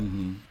 Dominic, that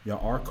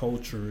our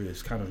culture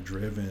is kind of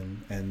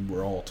driven, and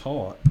we're all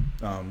taught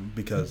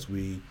because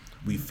we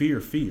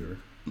fear,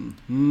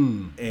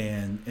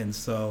 and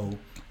so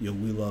we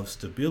love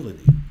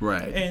stability,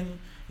 Right. and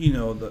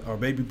our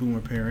baby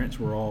boomer parents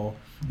were all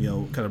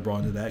kind of brought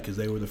into that because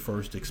they were the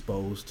first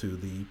exposed to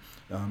the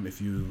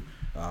if you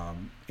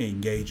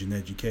engage in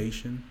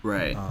education,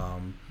 Right.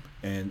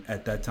 And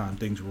at that time,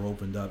 things were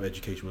opened up.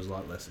 Education was a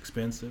lot less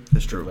expensive.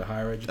 That's true. The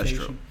higher That's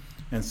education. true.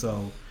 And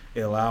so it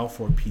allowed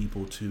for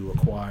people to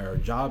acquire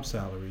job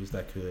salaries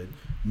that could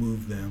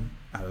move them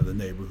out of the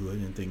neighborhood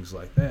and things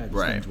like that. These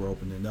Right. Things were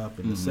opening up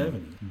in the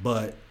 70s.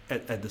 But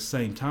at the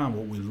same time,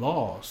 what we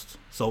lost,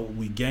 so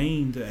we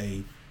gained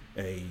a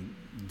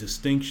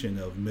distinction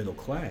of middle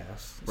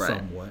class Right.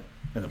 somewhat.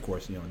 And of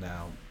course,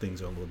 now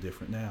things are a little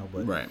different now.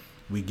 But Right.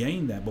 we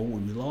gained that. But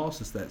what we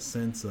lost is that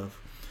sense of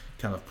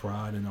kind of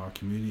pride in our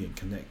community and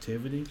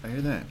connectivity, I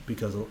hear that.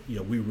 because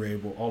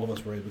all of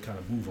us were able to kind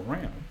of move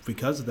around.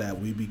 Because of that,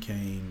 we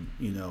became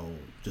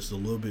just a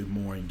little bit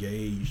more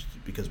engaged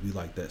because we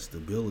like that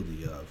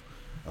stability of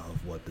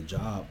what the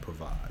job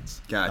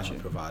provides. Gotcha.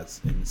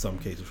 Provides, in some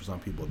cases, for some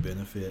people, a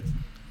benefit.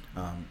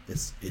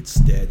 It's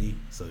steady,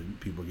 so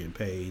people are getting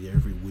paid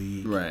every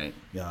week, Right.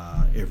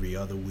 every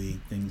other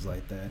week, things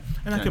like that.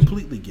 And Gotcha. I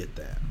completely get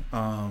that.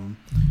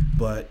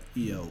 But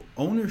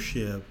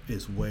ownership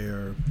is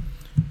where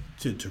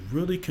to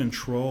really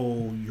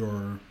control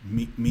your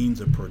means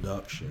of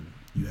production,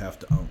 you have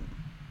to own.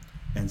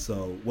 And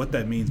so what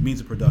that means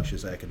of production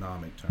is an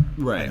economic term.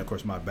 Right. And of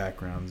course, my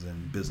background's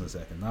in business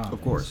economics.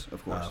 Of course.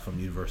 From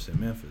the University of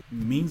Memphis.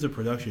 Means of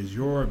production is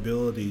your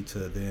ability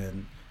to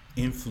then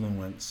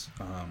influence,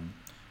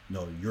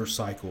 your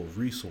cycle of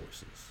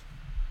resources.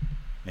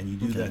 And you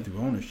do that through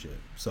ownership.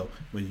 So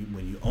when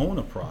you own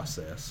a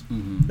process,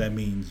 that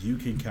means you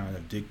can kind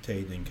of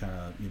dictate and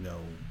kind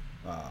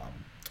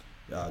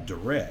of,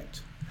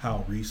 direct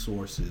how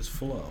resources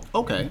flow.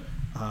 Okay.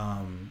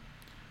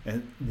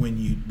 And when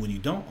you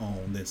don't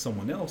own, then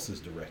someone else is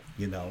direct.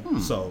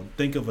 So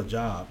think of a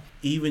job.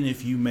 Even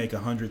if you make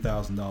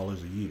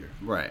 $100,000 a year,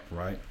 Right.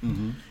 right?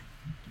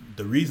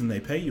 The reason they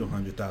pay you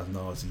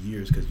 $100,000 a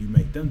year is because you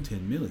make them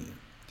 $10 million.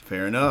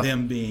 Fair enough.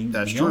 Them being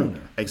That's the true.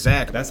 owner.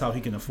 Exactly. That's how he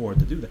can afford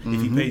to do that.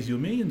 If he pays you $1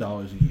 million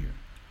a year,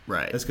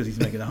 right. that's because he's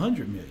making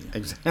 $100 million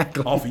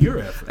Exactly. off of your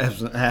effort.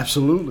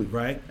 Absolutely.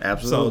 Right?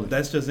 Absolutely. So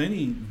that's just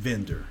any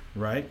vendor,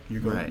 right?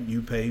 Right.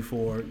 You pay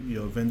for a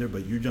vendor,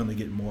 but you're going to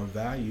get more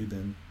value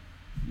than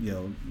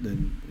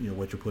than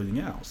what you're putting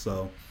out.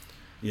 So,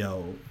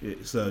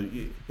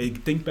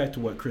 think back to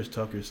what Chris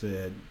Tucker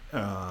said.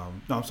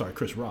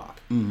 Chris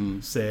Rock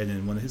said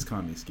in one of his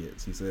comedy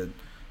skits. He said,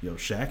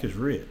 Shaq is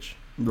rich.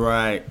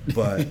 Right.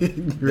 But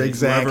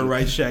exactly. whoever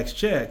writes Shaq's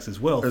checks is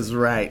wealthy. That's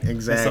right.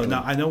 Exactly. And so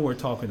now I know we're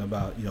talking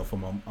about,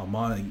 from a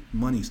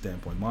money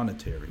standpoint,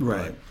 monetary.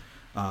 Right.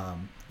 But,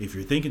 if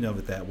you're thinking of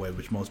it that way,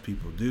 which most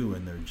people do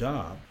in their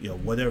job,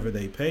 whatever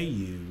they pay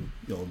you,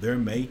 they're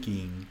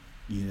making,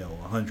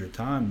 100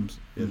 times,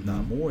 if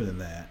not more than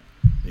that,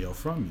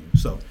 from you.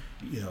 So,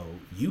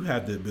 you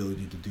have the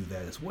ability to do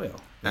that as well.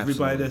 Absolutely.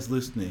 Everybody that's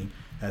listening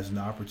has an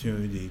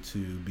opportunity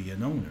to be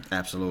an owner.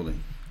 Absolutely.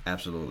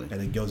 Absolutely.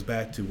 And it goes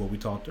back to what we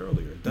talked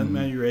earlier. It doesn't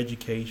matter your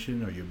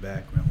education or your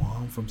background. Well,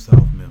 I'm from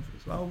South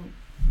Memphis. Oh,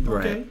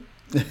 okay.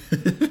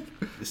 Right.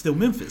 It's still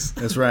Memphis.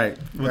 That's right.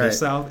 Whether it's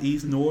south,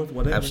 east, north,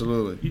 whatever.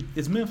 Absolutely.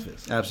 It's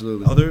Memphis.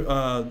 Absolutely.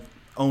 Other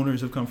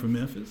owners have come from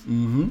Memphis.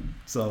 Mm-hmm.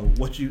 So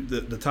what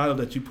the title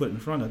that you put in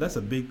front of, that's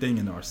a big thing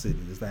in our city,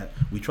 is that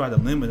we try to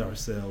limit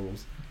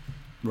ourselves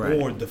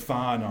or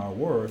define our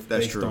worth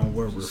based on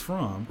where we're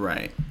from.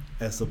 Right.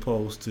 As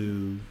opposed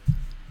to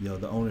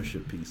the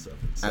ownership piece of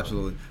it. So.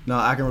 Absolutely. No,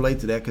 I can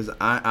relate to that because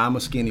I'm a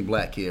skinny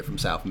black kid from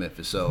South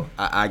Memphis, so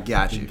I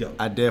got you.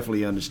 I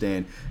definitely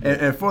understand.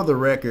 And for the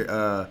record,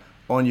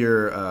 on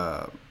your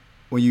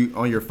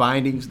on your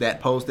findings,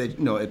 that post that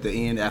at the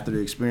end after the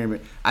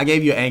experiment, I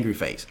gave you an angry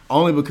face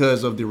only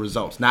because of the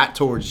results, not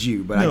towards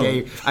you, but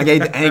I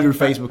gave the angry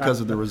face because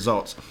of the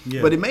results.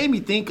 Yeah. But it made me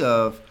think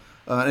of,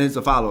 and it's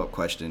a follow-up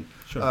question.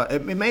 Sure.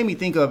 It made me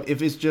think of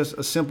if it's just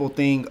a simple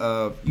thing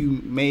of you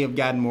may have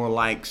gotten more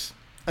likes.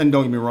 And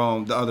don't get me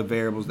wrong, the other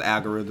variables, the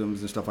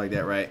algorithms and stuff like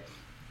that, right?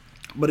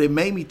 But it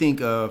made me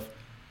think of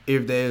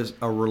if there's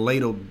a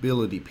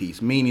relatability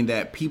piece, meaning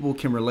that people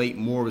can relate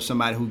more with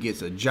somebody who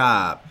gets a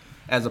job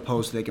as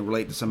opposed to they can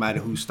relate to somebody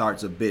who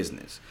starts a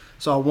business.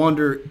 So I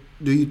wonder,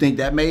 do you think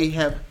that may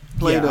have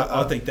played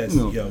I think that's,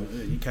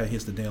 it kind of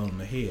hits the nail on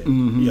the head,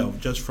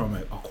 just from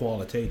a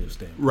qualitative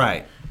standpoint.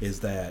 Right. Is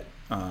that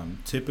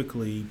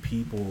typically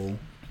people,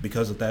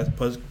 because of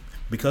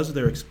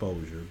their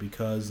exposure,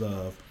 because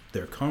of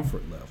their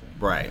comfort level.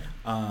 Right.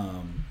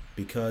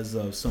 Because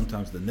of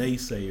sometimes the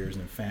naysayers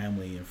and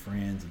family and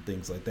friends and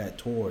things like that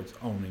towards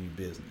owning your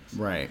business.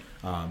 Right.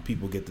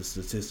 People get the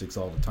statistics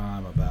all the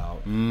time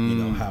about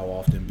how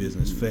often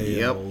business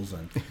fails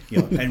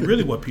and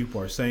really what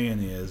people are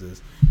saying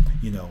is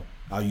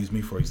I'll use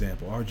me for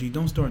example. RG,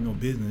 don't start no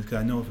business because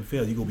I know if it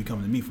fails, you're gonna be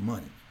coming to me for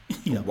money.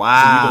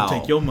 Wow. So you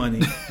go take your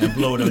money and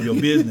blow it on your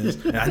business,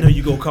 and I know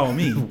you go call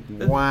me.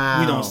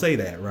 Wow. We don't say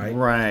that, right?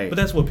 Right. But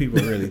that's what people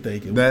are really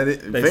thinking.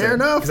 Fair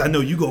enough. Because I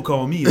know you go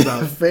call me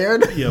about fair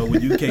enough.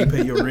 When you can't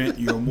pay your rent,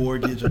 your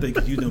mortgage, or things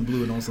because you done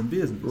blew it on some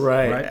business.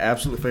 Right.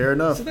 Absolutely fair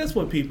enough. So that's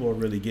what people are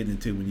really getting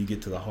into when you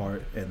get to the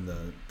heart and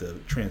the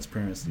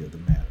transparency of the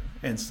matter.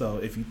 And so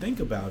if you think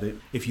about it,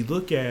 if you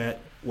look at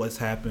what's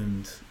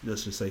happened,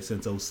 let's just say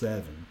since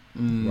 2007,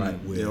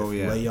 right, with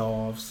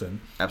layoffs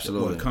and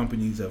what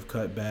companies have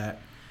cut back,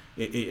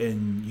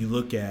 and you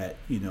look at,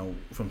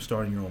 from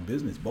starting your own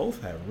business,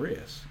 both have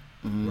risks,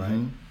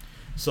 right?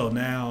 So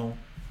now,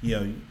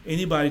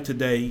 anybody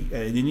today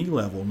at any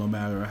level, no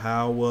matter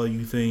how well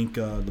you think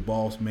the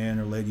boss man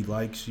or lady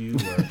likes you,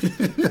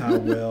 or how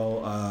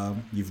well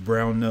you've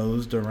brown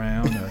nosed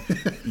around, or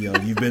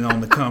you've been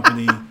on the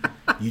company.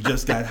 You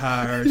just got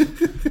hired.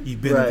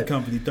 You've been at the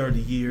company 30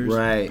 years.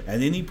 Right.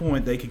 At any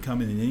point, they can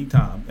come in at any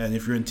time. And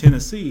if you're in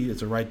Tennessee,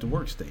 it's a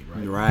right-to-work state,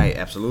 right? Right,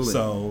 absolutely.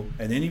 So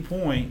at any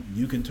point,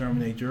 you can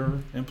terminate your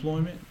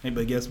employment.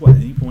 But guess what? At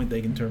any point,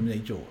 they can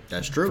terminate yours.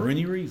 That's true. For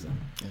any reason.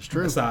 That's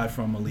true. Aside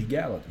from a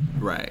legality.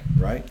 Right.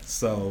 Right?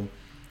 So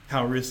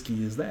how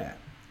risky is that?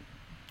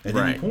 At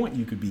any point,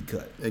 you could be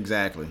cut.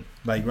 Exactly.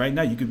 Like right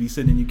now, you could be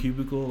sitting in your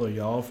cubicle or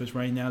your office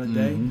right now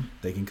today.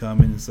 They can come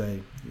in and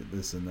say,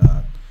 listen,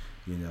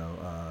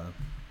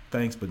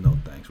 thanks, but no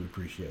thanks. We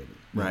appreciate it.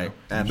 Right.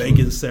 You may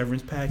get a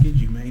severance package.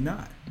 You may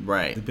not.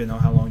 Right. Depending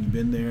on how long you've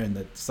been there and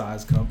the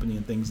size company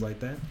and things like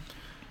that.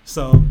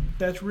 So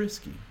that's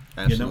risky.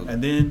 Absolutely.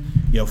 And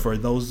then, for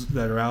those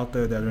that are out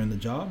there that are in the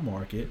job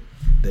market,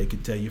 they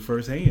could tell you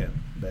firsthand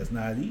that's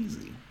not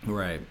easy.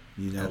 Right.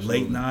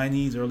 Late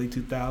 90s, early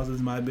 2000s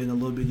might have been a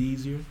little bit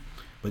easier.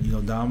 But,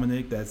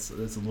 Dominic, that's a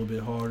little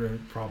bit harder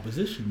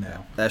proposition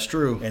now. That's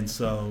true. And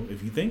so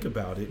if you think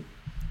about it,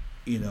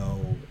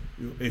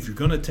 if you're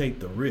going to take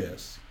the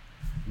risk,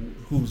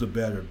 who's a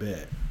better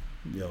bet?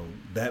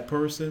 That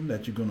person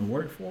that you're going to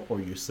work for or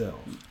yourself?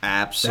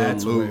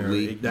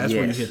 Absolutely. That's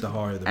where you hit the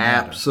heart of the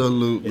matter.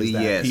 Absolutely, is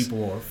that yes.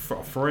 People are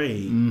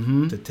afraid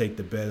to take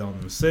the bet on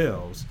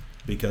themselves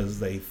because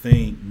they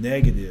think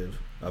negative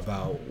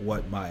about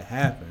what might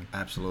happen.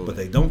 Absolutely. But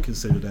they don't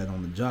consider that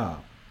on the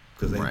job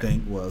because they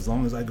think, well, as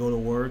long as I go to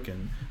work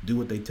and do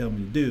what they tell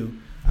me to do,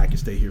 I can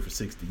stay here for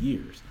 60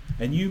 years.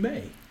 And you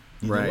may.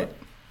 You know what?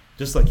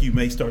 Just like you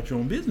may start your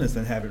own business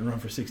and have it run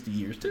for 60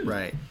 years too.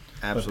 Right.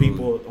 Absolutely. But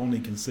people only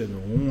consider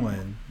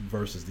one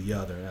versus the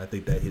other. And I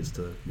think that hits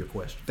to your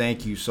question.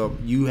 Thank you. So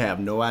you have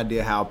no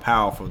idea how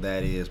powerful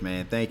that is,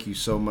 man. Thank you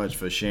so much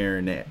for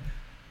sharing that.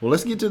 Well,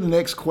 let's get to the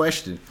next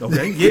question.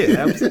 Okay, yeah,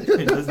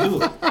 absolutely. Let's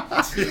do it.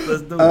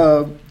 Let's do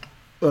it.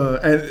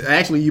 And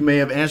actually, you may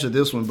have answered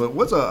this one, but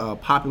what's a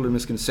popular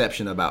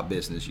misconception about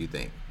business, you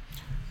think?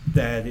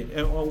 That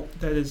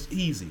is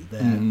easy.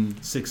 That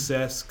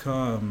success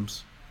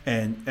comes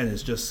and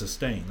it's just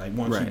sustained. Like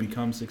once you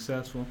become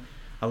successful,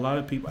 a lot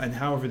of people, and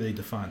however they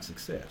define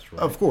success,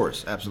 right? Of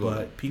course, absolutely.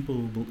 But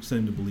people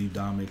seem to believe,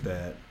 Dominic,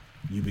 that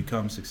you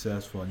become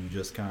successful and you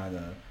just kind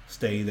of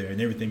stay there and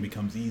everything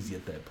becomes easy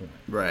at that point.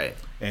 Right.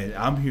 And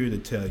I'm here to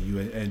tell you,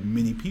 and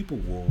many people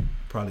will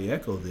probably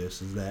echo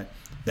this, is that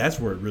that's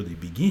where it really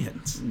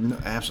begins. No,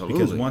 absolutely.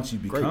 Because once you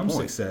become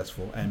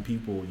successful and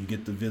people, you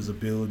get the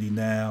visibility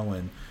now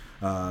and,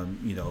 a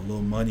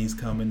little money's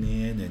coming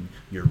in and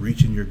you're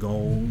reaching your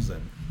goals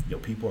and,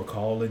 people are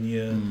calling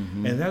you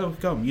and that'll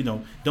come,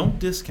 don't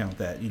discount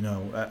that.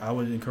 I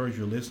would encourage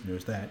your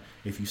listeners that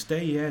if you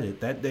stay at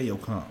it, that day will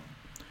come.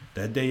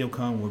 That day will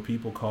come where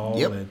people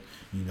call and,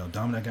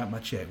 Dominic, I got my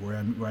check. Where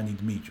I need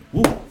to meet you.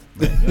 Woo!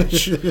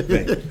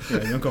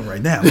 Man, don't come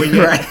right now. Where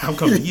you at? I'm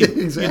coming to you.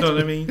 Exactly. You know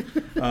what I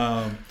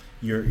mean?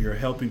 You're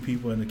helping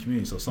people in the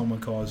community. So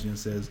someone calls you and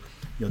says,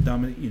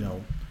 Dominic, you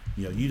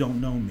don't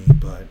know me,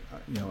 but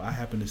I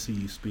happen to see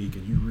you speak,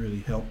 and you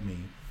really helped me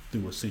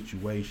through a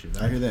situation.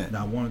 I hear that. And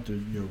I wanted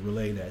to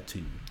relay that to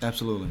you.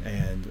 Absolutely.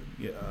 And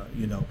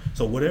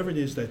so whatever it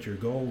is that your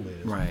goal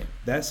is, right,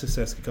 that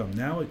success can come.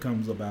 Now it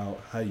comes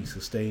about how you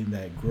sustain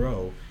that,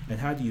 grow, and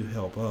how do you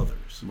help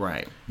others.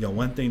 Right.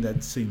 One thing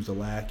that seems to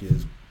lack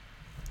is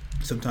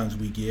sometimes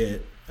we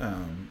get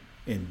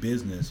in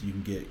business, you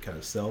can get kind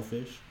of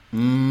selfish.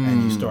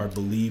 And you start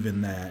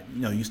believing that,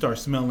 you start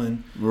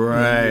smelling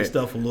your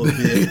stuff a little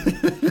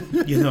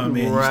bit. You know what I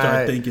mean? You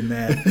start thinking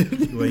that,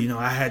 well,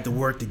 I had to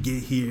work to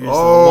get here.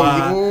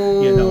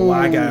 So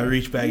why I got to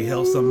reach back and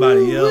help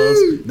somebody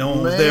else? No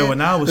one was there when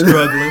I was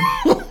struggling.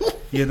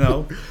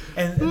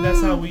 And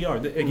that's how we are.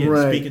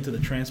 Again, speaking to the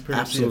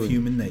transparency of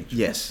human nature.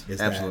 Yes,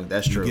 absolutely.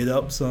 That's true. You get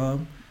up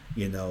some,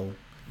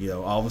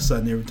 all of a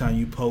sudden, every time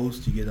you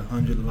post, you get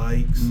 100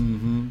 likes,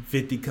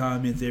 50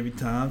 comments every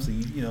time. So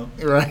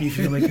you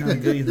feeling kind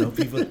of good.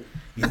 People,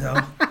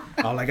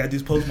 all I got to do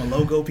is post my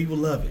logo. People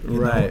love it. You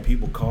know,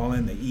 people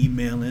calling, they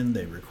emailing,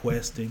 they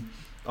requesting,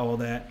 all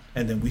that,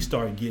 and then we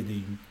start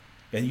getting,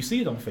 and you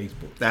see it on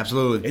Facebook.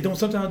 Absolutely.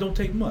 Sometimes it don't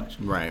take much.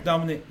 Right.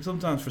 Dominic,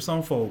 sometimes for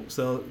some folks,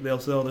 they'll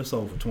sell their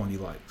soul for 20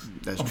 likes.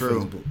 That's on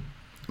true. Facebook.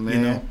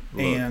 Man,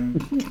 and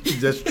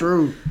that's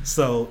true.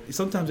 So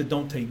sometimes it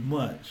don't take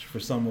much for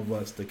some of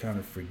us to kind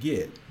of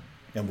forget,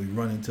 and we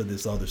run into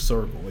this other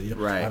circle.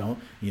 Right. I don't,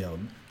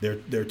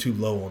 they're too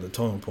low on the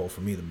totem pole for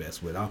me to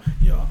mess with. I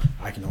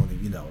can only,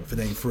 if it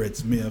ain't Fred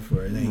Smith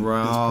or it ain't this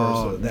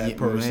person or that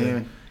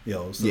person,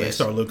 so they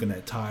start looking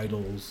at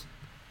titles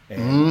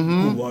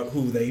and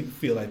who they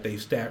feel like they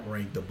stat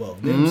ranked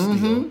above them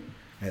still,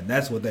 and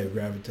that's what they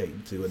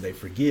gravitate to, and they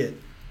forget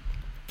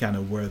kind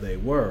of where they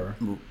were.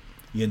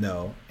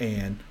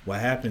 And what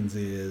happens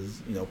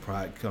is,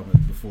 pride coming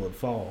before the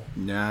fall.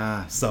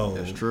 Nah, so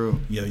that's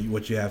true.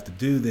 What you have to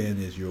do then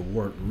is your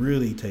work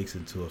really takes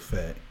into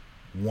effect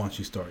once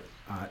you start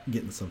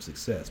getting some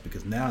success,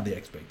 because now the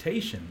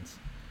expectations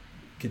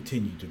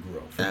continue to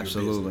grow for your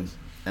business.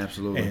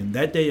 Absolutely. And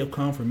that day will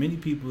come for many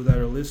people that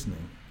are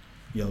listening,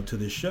 to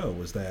this show,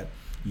 is that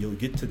you'll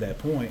get to that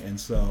point, and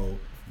so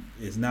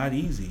it's not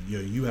easy.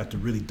 You have to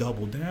really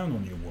double down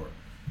on your work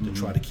to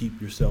try to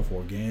keep yourself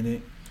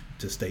organic,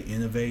 to stay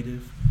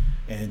innovative,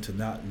 and to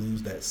not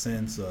lose that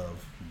sense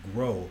of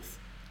growth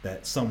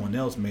that someone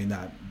else may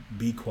not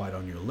be quite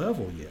on your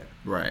level yet.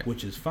 Right.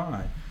 Which is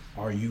fine.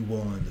 Are you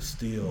willing to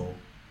still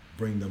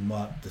bring them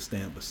up to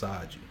stand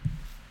beside you?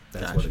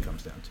 That's what it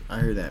comes down to.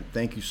 I hear that.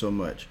 Thank you so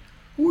much.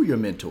 Who are your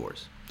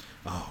mentors?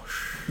 Oh,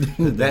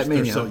 that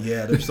many.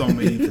 There's so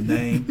many to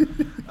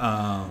name.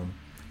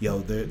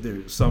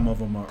 There some of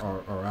them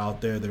are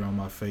out there. They're on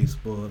my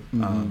Facebook.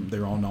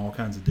 They're on all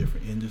kinds of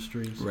different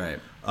industries. Right.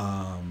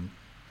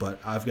 But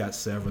I've got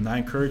several. And I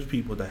encourage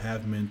people to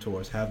have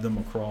mentors, have them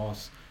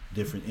across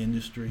different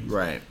industries.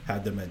 Right.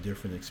 Have them at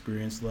different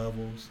experience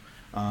levels.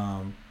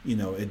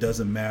 It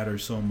doesn't matter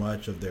so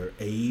much of their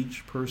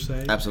age per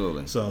se.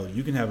 Absolutely. So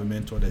you can have a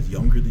mentor that's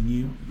younger than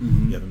you.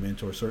 You have a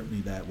mentor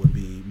certainly that would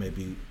be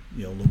maybe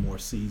a little more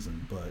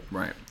seasoned. But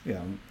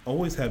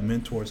always have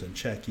mentors and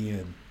check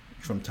in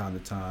from time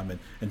to time,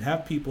 and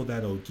have people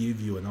that'll give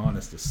you an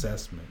honest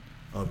assessment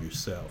of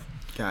yourself.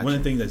 Gotcha. One of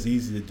the things that's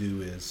easy to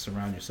do is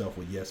surround yourself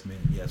with yes men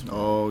and yes women.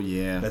 Oh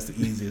yeah, that's the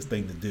easiest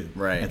thing to do.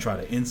 Right. And try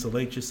to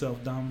insulate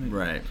yourself, Dominic.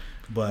 Right.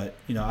 But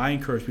I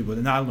encourage people,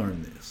 and I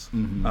learned this,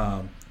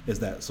 is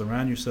that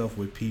surround yourself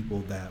with people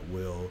that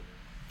will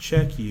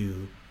check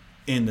you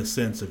in the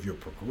sense of your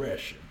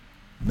progression,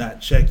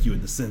 not check you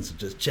in the sense of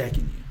just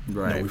checking you.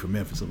 Right. We're from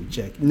Memphis, so we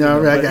check you. No,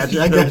 right, I got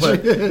you. I got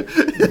you.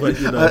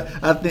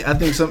 But I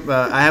think some.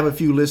 I have a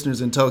few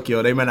listeners in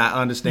Tokyo. They may not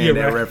understand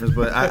that reference,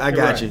 but I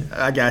got you.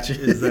 I got you.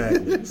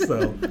 Exactly.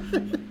 So,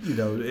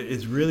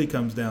 it really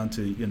comes down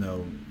to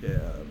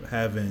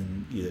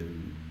having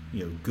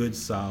good,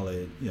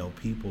 solid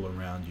people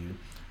around you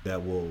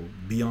that will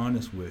be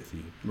honest with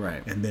you,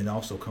 right, and then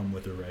also come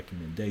with a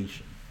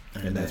recommendation.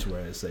 And that's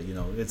where I say,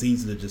 it's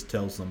easy to just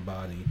tell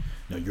somebody,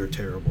 you're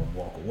terrible and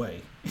walk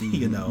away,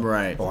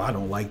 right, or I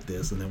don't like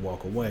this and then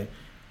walk away.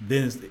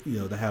 Then it's,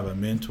 to have a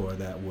mentor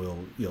that will,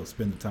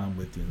 spend the time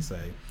with you and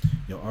say,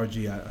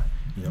 RG,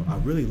 I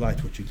really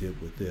liked what you did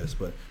with this,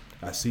 but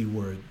I see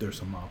where there's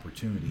some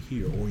opportunity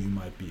here, or you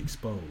might be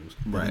exposed.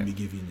 Right. Let me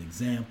give you an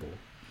example.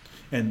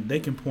 And they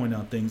can point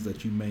out things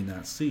that you may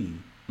not see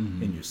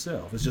in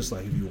yourself. It's just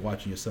like if you're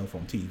watching yourself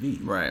on TV.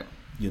 Right.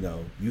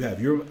 You have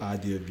your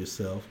idea of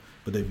yourself,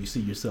 but if you see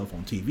yourself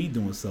on TV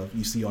doing stuff,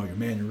 you see all your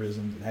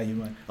mannerisms and how you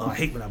might, I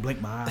hate when I blink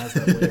my eyes,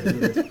 that way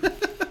it is.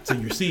 So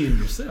you're seeing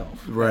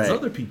yourself right. as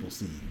other people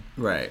see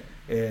you. Right.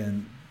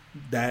 And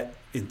that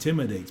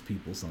intimidates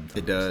people sometimes.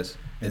 It does.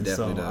 It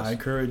definitely does. I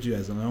encourage you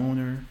as an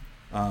owner,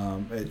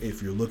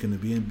 if you're looking to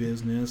be in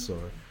business,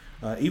 or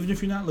even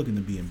if you're not looking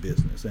to be in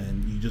business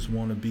and you just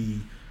want to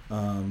be,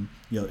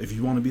 if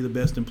you want to be the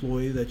best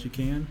employee that you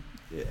can,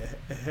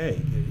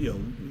 hey,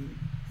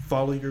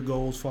 follow your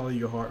goals, follow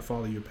your heart,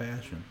 follow your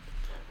passion.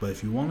 But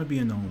if you want to be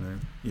an owner,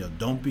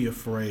 don't be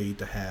afraid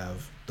to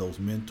have those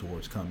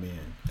mentors come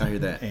in. I hear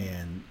that.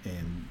 And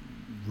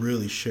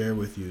really share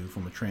with you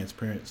from a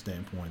transparent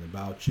standpoint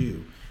about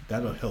you.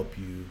 That'll help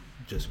you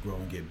just grow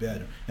and get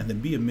better. And then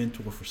be a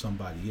mentor for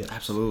somebody else.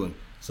 Absolutely.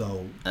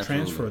 So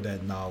transfer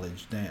that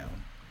knowledge down.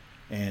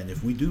 And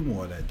if we do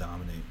more of that,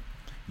 Dominic,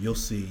 you'll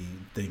see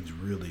things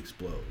really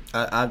explode.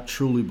 I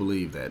truly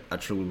believe that.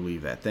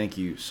 Thank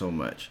you so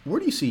much. Where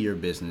do you see your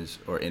business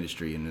or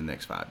industry in the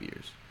next 5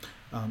 years?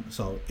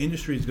 So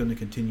industry is going to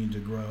continue to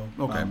grow.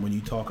 Okay. When you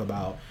talk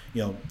about,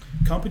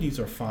 companies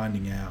are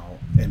finding out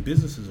and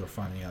businesses are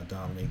finding out,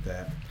 Dominic,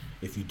 that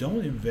if you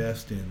don't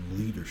invest in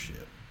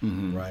leadership,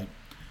 right,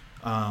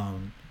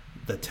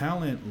 the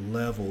talent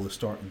level is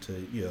starting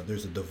to,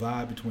 there's a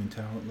divide between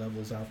talent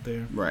levels out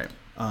there. Right.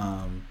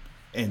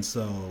 And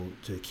so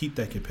to keep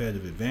that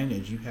competitive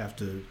advantage, you have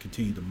to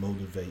continue to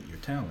motivate your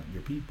talent,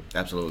 your people.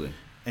 Absolutely.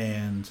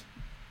 And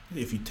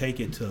if you take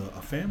it to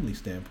a family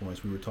standpoint,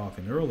 as we were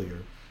talking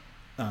earlier,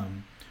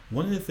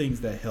 one of the things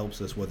that helps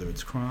us, whether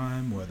it's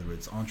crime, whether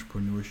it's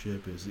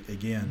entrepreneurship, is,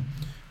 again,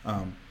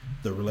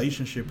 the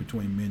relationship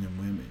between men and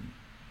women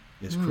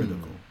is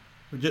critical,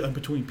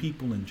 between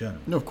people in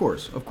general. No, of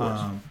course.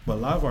 But a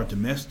lot of our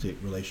domestic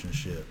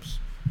relationships,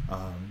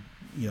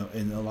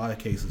 in a lot of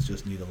cases,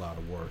 just need a lot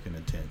of work and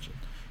attention.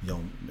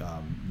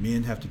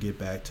 Men have to get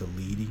back to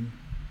leading,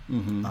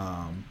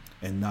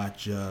 and not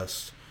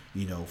just,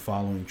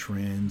 following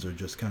trends or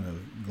just kind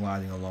of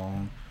gliding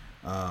along.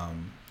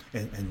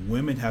 And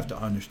women have to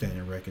understand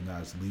and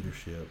recognize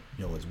leadership,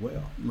 as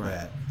well.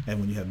 Right. And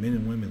when you have men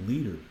and women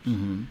leaders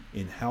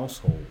in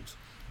households,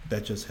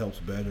 that just helps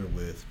better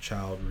with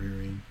child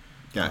rearing.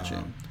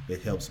 Gotcha.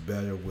 It helps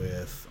better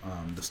with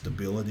the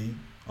stability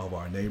of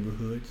our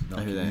neighborhoods, and our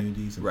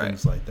communities, and right.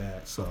 things like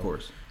that. So, of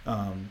course.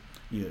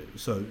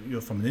 So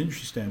from an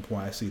industry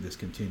standpoint, I see this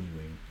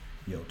continuing,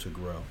 to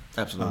grow.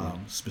 Absolutely.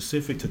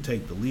 Specific to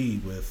Take the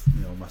Lead with,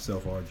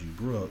 myself, R.G.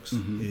 Brooks,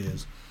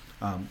 is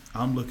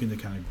I'm looking to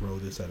kind of grow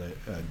this at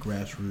a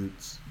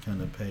grassroots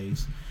kind of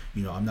pace.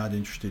 I'm not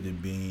interested in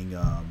being,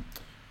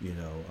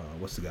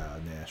 what's the guy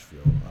in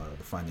Nashville,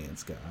 the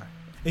finance guy.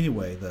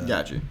 Anyway,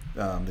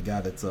 the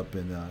guy that's up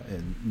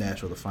in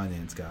Nashville, the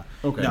finance guy.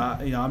 Okay. Now,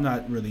 I'm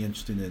not really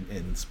interested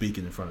in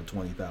speaking in front of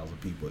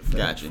 20,000 people at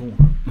FedEx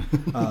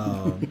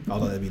Forum.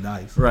 Although that'd be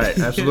nice. Right.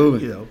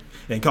 Absolutely.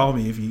 And call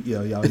me if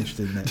y'all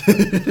interested in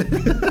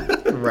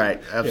that.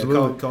 Right.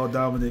 Absolutely. Call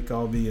Dominic,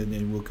 call me, and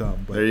then we'll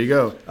come. But, there you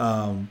go.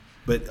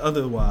 But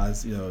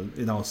otherwise,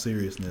 in all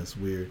seriousness,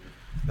 we're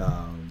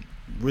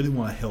really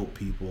want to help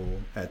people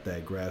at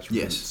that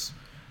grassroots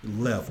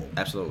level.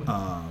 Absolutely.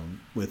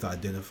 With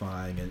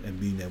identifying and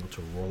being able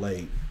to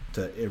relate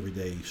to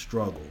everyday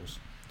struggles,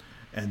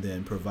 and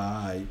then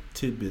provide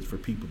tidbits for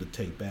people to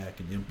take back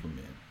and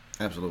implement.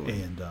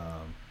 Absolutely. And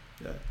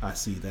I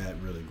see that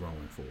really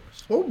growing for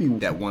us. What would be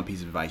that one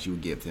piece of advice you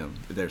would give them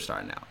if they're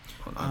starting out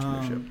on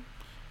entrepreneurship?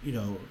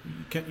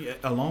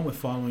 Along with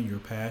following your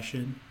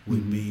passion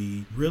would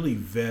be really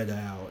vet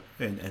out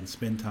and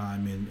spend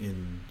time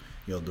in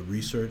the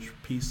research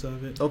piece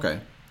of it.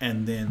 Okay.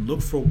 And then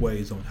look for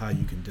ways on how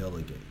you can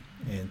delegate.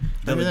 And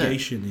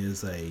delegation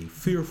is a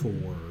fearful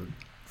word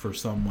for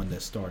someone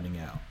that's starting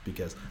out,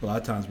 because a lot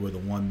of times we're the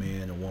one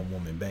man or one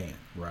woman band,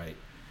 right?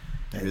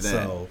 I hear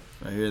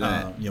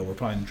that.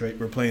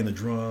 We're playing the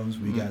drums.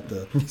 We got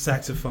the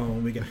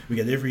saxophone. We got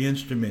every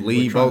instrument.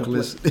 Lead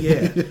vocalist.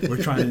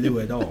 We're trying to do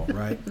it all,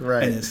 right?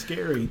 Right. And it's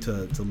scary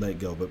to let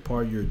go. But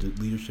part of your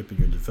leadership and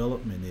your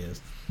development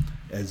is,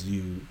 as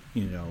you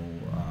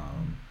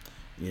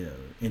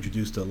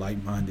introduced to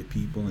like-minded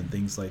people and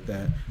things like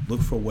that.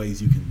 Look for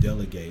ways you can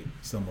delegate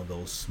some of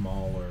those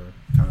smaller,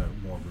 kind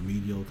of more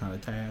remedial kind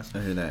of tasks.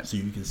 I hear that. So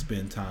you can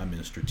spend time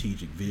in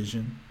strategic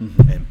vision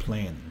Mm-hmm. and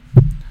planning.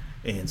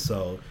 And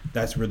so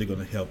that's really going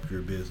to help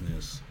your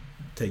business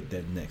take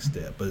that next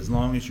step. But as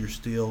long as you're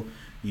still,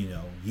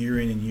 year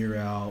in and year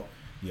out,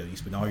 you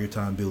spend all your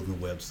time building a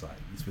website.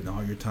 You spend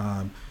all your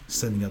time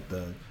setting up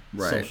the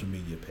social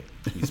media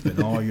page. You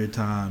spend all your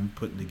time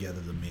putting together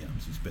the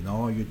memes. You spend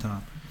all your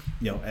time,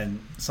 and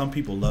some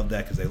people love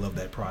that because they love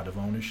that pride of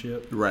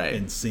ownership, right?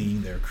 And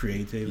seeing their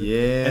creativity.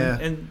 Yeah.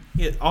 And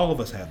all of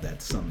us have that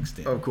to some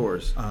extent. Of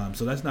course.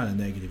 So that's not a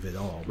negative at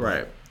all.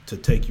 Right. To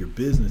take your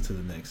business to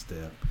the next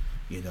step,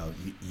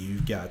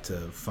 you've got to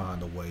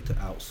find a way to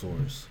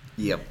outsource.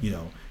 Yep.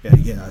 And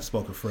again, I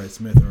spoke of Fred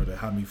Smith earlier.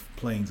 How many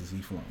planes has he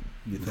flown?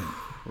 You think?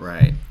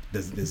 Right.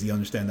 Does he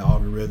understand the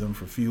algorithm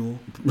for fuel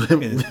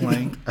in his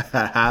plane?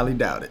 I highly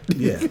doubt it.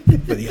 Yeah,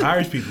 but he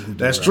hires people who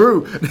do. That's right.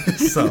 true.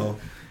 So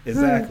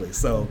exactly.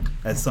 So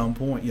at some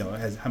point,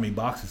 how many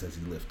boxes has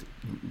he lifted?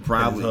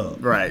 Probably.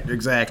 Right.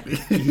 Exactly.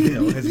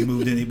 Has he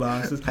moved any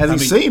boxes? Has he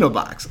seen a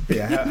box?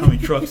 Yeah. How many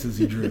trucks has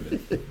he driven?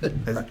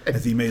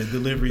 Has he made a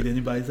delivery to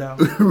anybody's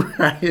house?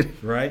 Right.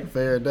 Right.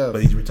 Fair enough.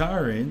 But he's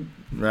retiring.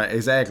 Right.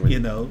 Exactly.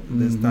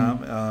 This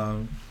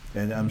time,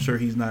 and I'm sure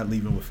he's not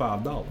leaving with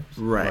 $5.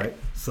 Right.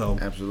 So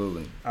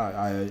absolutely.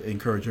 I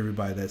encourage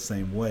everybody that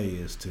same way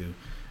is to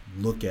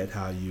look at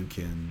how you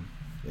can,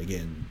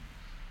 again,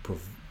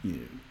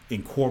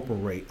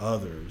 incorporate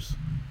others,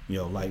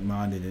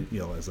 like-minded,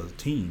 as a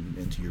team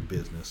into your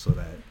business so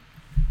that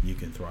you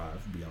can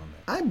thrive beyond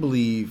that. I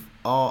believe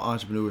all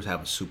entrepreneurs have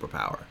a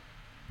superpower.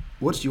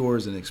 What's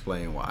yours, and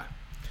explain why?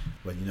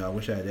 But I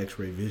wish I had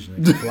X-ray vision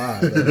and could fly.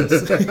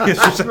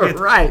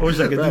 Right. I wish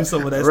I could do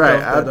some of that right.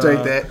 stuff. I'll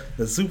take that.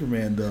 That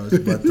Superman does,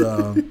 but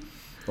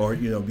or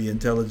be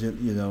intelligent,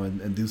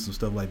 and do some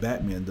stuff like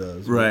Batman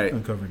does, right?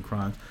 Uncovering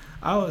crimes.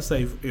 I would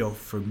say,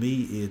 for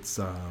me, it's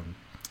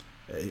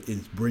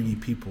bringing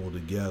people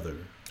together.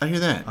 I hear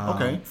that.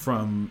 Okay.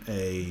 From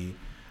a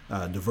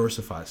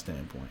diversified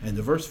standpoint, and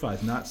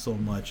diversified not so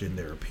much in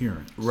their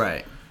appearance,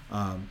 right?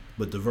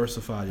 But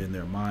diversified in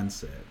their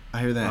mindset.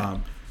 I hear that.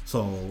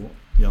 So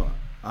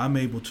I'm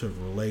able to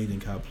relate and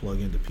kind of plug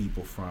into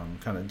people from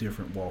kind of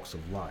different walks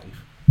of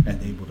life,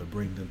 and able to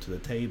bring them to the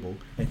table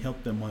and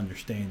help them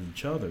understand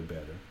each other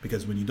better.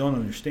 Because when you don't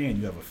understand,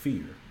 you have a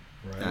fear,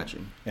 right? Gotcha.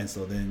 And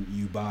so then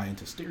you buy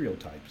into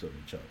stereotypes of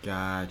each other.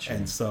 Gotcha.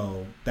 And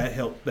so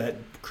that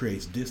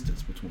creates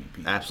distance between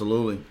people.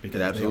 Absolutely. Because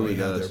it absolutely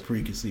they already does. have their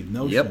preconceived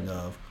notion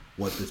of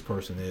what this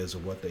person is or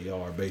what they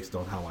are based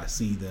on how I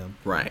see them.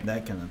 Right.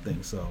 That kind of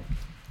thing. So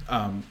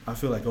I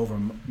feel like over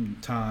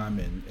time,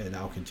 and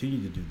I'll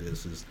continue to do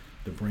this, is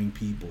to bring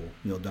people,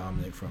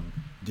 Dominic, from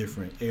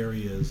different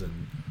areas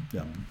and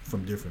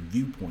from different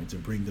viewpoints,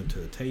 and bring them to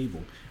the table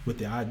with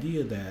the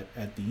idea that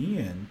at the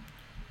end,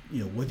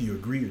 whether you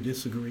agree or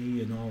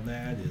disagree and all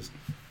that is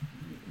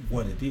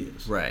what it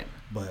is. Right.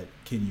 But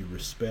can you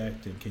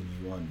respect, and can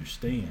you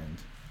understand,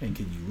 and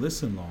can you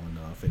listen long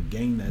enough and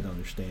gain that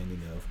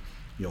understanding of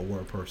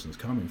where a person's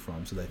coming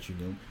from, so that you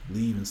don't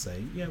leave and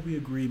say, yeah, we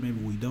agree, maybe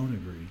we don't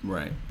agree.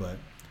 Right. But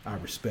I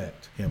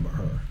respect him or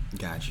her.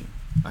 Got you.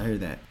 I hear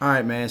that. All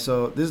right, man.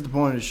 So this is the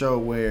point of the show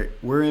where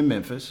we're in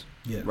Memphis.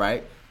 Yeah.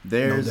 Right.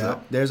 There's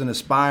an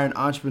aspiring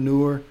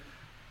entrepreneur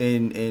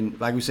in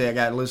like we say, I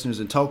got listeners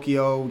in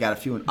Tokyo, we got a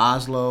few in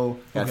Oslo,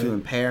 got a few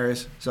in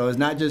Paris. So it's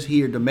not just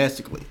here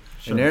domestically.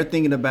 Sure. And they're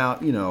thinking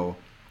about,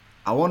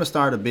 I want to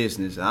start a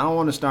business, and I don't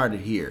want to start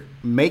it here.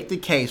 Make the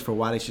case for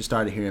why they should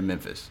start it here in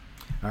Memphis.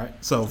 All right.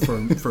 So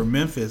for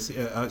Memphis,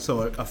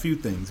 a few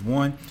things.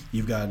 One,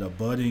 you've got a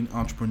budding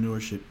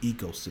entrepreneurship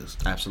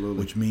ecosystem. Absolutely.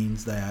 Which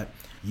means that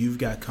you've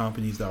got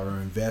companies that are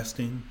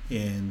investing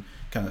in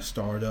kind of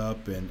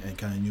startup and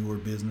kind of newer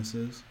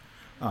businesses.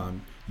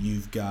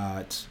 You've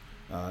got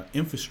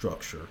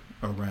infrastructure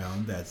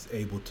around that's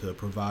able to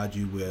provide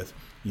you with,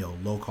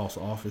 low-cost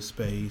office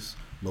space,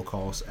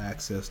 low-cost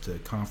access to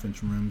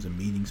conference rooms and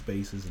meeting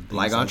spaces and things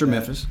like Entre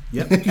Memphis.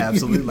 Yep,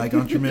 absolutely, like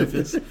Entre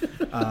Memphis.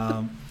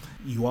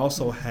 You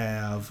also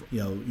have,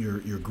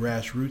 your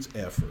grassroots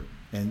effort,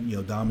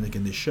 and Dominic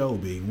in this show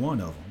being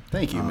one of them.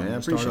 Thank you, man. I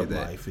appreciate Startup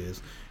that. Life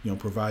is,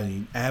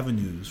 providing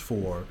avenues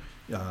for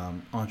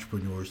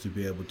entrepreneurs to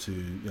be able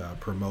to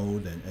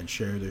promote and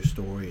share their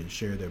story and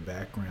share their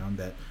background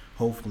that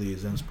hopefully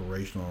is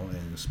inspirational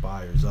and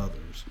inspires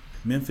others.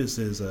 Memphis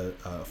is a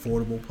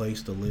affordable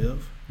place to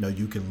live.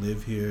 You can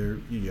live here,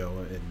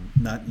 and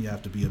not you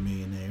have to be a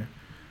millionaire.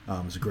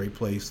 It's a great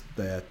place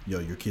that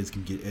your kids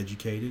can get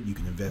educated. You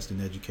can invest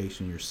in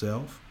education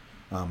yourself.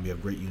 We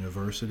have great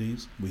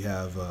universities. We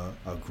have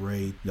a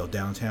great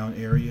downtown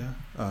area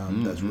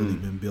that's really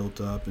been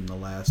built up in the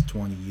last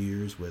 20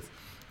 years with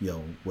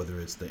whether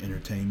it's the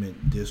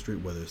entertainment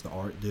district, whether it's the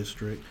art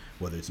district,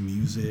 whether it's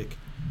music,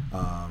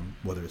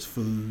 whether it's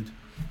food.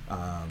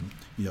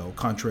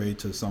 Contrary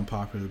to some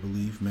popular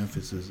belief,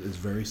 Memphis is a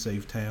very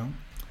safe town.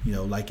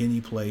 Like any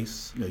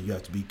place, you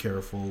have to be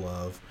careful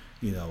of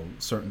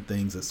certain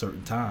things at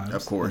certain times,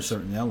 of course, and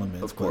certain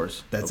elements, of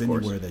course, that's of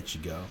course. Anywhere that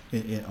you go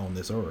on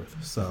this earth.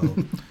 So,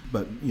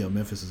 but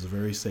Memphis is a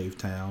very safe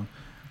town.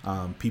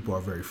 People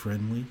are very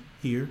friendly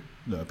here.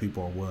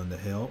 People are willing to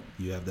help.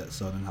 You have that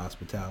Southern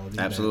hospitality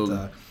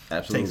Absolutely.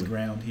 that takes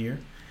ground here.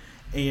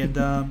 And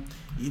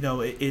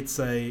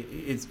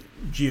it's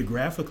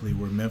geographically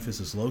where Memphis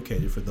is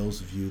located. For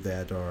those of you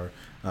that are,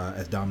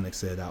 as Dominic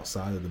said,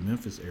 outside of the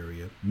Memphis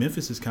area,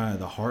 Memphis is kind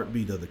of the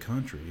heartbeat of the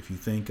country. If you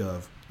think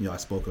of, I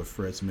spoke of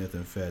Fred Smith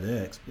and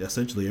FedEx.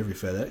 Essentially, every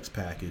FedEx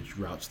package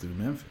routes through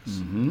Memphis.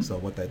 Mm-hmm. So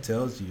what that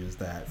tells you is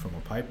that from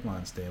a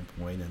pipeline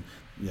standpoint, and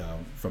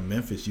from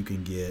Memphis, you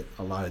can get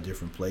a lot of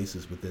different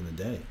places within a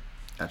day.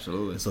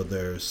 Absolutely. And so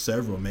there's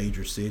several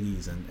major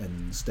cities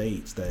and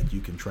states that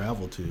you can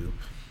travel to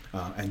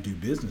and do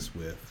business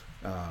with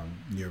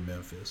near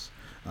Memphis.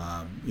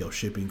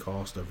 Shipping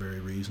costs are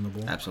very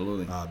reasonable.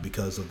 Absolutely.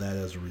 Because of that,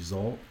 as a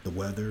result, the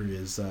weather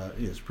is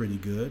pretty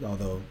good.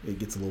 Although it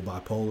gets a little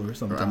bipolar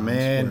sometimes.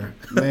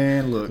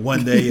 Man, look.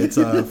 One day it's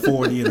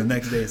 40 and the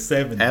next day it's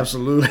 70.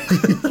 Absolutely.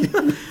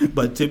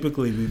 But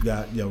typically we've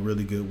got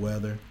really good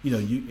weather.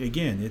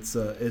 It's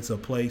a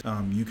place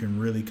you can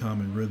really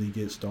come and really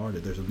get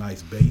started. There's a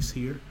nice base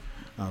here.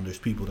 There's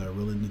people that are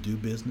willing to do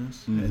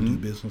business and do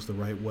business the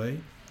right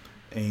way.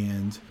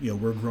 And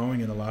we're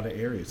growing in a lot of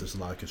areas. There's a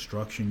lot of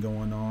construction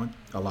going on,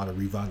 a lot of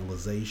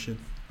revitalization,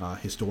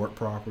 historic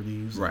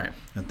properties, right,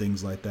 and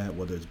things like that.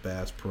 Whether it's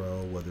Bass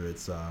Pro, whether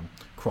it's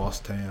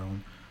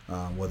Crosstown,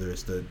 whether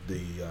it's the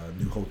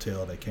new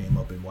hotel that came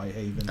up in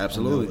Whitehaven,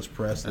 absolutely, Elvis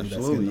Presley,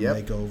 absolutely,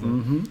 that's getting a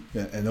makeover.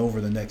 Mm-hmm. And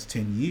over the next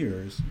 10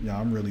 years,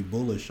 I'm really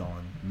bullish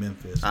on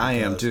Memphis. Because, I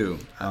am too.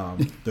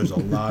 There's a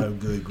lot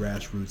of good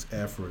grassroots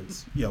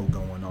efforts,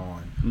 going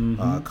on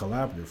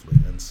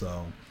collaboratively, and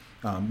so.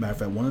 Matter of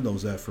fact, one of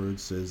those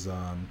efforts is,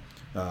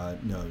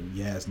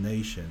 Yaz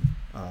Nation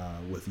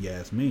with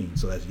Yasmin.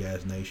 So that's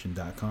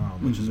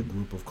YazNation.com, which is a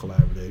group of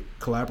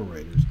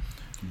collaborators,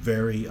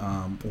 very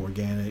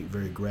organic,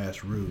 very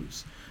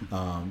grassroots.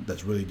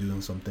 That's really doing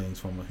some things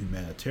from a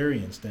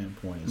humanitarian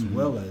standpoint as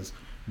well as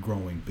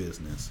growing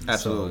business. And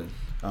absolutely.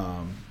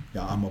 So,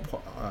 I'm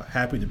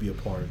happy to be a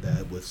part of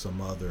that with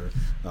some other,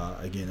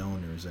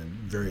 owners, and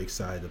very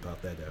excited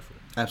about that effort.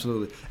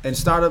 Absolutely. And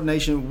Startup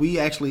Nation, we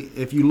actually,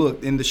 if you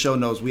look in the show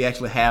notes, we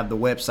actually have the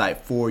website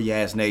for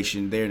Yaz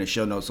Nation there in the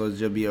show notes. So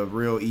it'll be a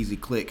real easy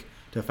click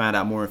to find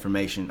out more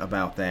information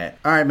about that.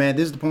 All right, man,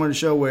 this is the point of the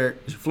show where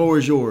the floor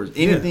is yours.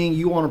 Anything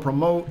you want to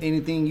promote,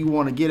 anything you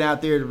want to get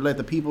out there to let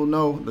the people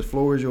know, the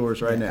floor is yours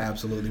now.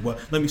 Absolutely. Well,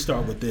 let me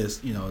start with this.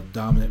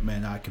 Dominic,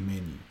 man, I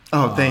commend you.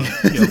 Oh, thank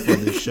you for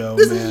this show,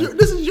 man.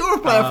 This is your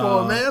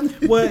platform, man.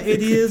 Well,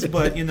 it is,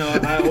 but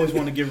I always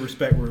want to give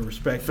respect where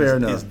respect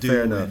is due.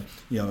 Fair enough.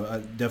 And,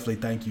 I definitely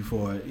thank you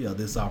for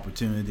this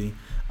opportunity.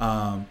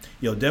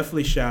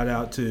 Definitely shout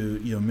out to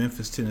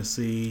Memphis,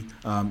 Tennessee.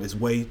 It's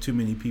way too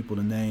many people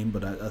to name,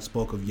 but I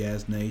spoke of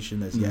Yaz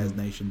Nation. That's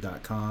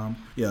YazNation.com.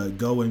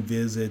 Go and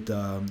visit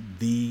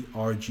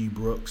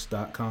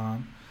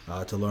thergbrooks.com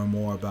to learn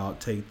more about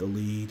Take the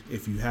Lead.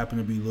 If you happen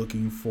to be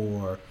looking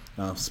for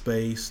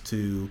space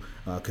to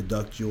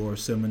conduct your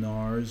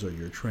seminars or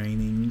your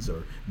trainings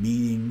or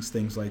meetings,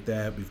 things like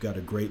that, we've got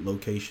a great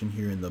location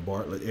here in the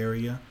Bartlett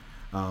area.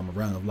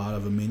 Around a lot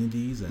of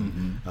amenities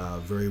and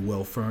very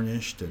well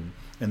furnished and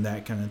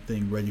that kind of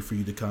thing, ready for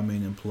you to come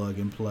in and plug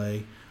and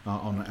play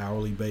on an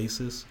hourly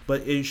basis.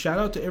 But shout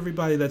out to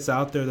everybody that's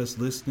out there that's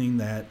listening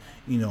that,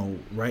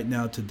 right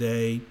now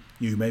today,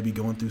 you may be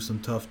going through some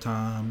tough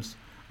times,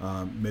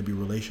 maybe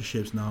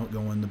relationships not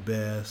going the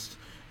best,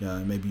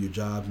 maybe your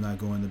job's not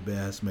going the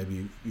best,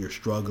 maybe you're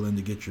struggling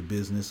to get your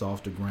business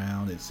off the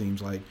ground. It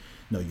seems like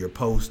you're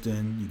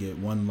posting, you get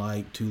 1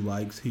 like, 2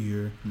 likes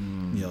here,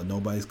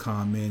 nobody's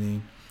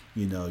commenting,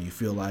 you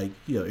feel like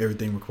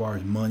everything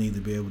requires money to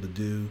be able to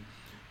do.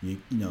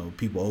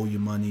 People owe you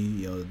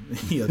money,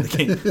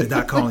 they're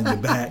not calling you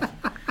back.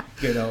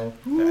 Hey,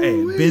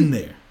 been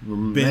there.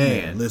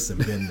 Listen,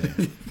 been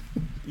there.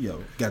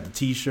 Got the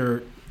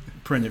T-shirt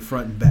printed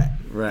front and back.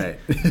 Right.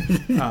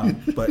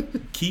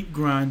 But keep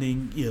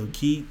grinding,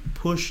 keep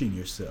pushing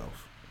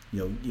yourself.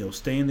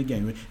 Stay in the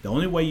game. The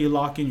only way you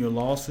lock in your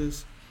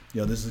losses,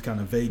 this is kind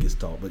of Vegas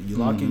talk, but you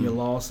lock in your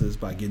losses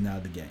by getting out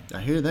of the game.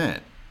 I hear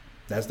that.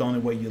 That's the only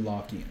way you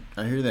lock in.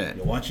 I hear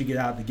that. Once you get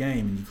out of the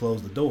game and you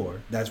close the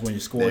door, that's when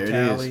your score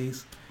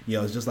tallies.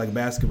 It's just like a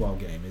basketball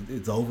game.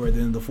 It's over at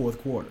the end of the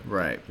 4th quarter.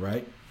 Right.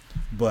 Right?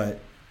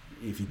 But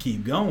if you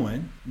keep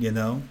going,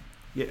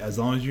 as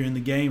long as you're in the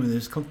game and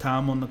there's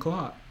time on the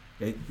clock,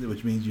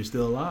 which means you're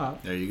still alive.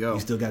 There you go. You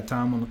still got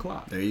time on the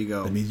clock. There you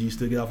go. That means you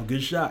still get off a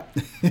good shot.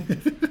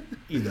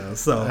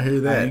 So I hear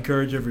that. I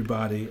encourage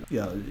everybody,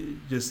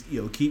 just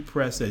keep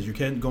pressing as you're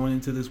going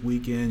into this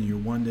weekend. And you're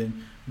wondering,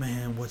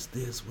 man, what's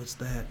this? What's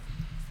that?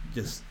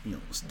 Just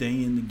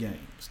stay in the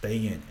game. Stay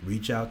in it.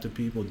 Reach out to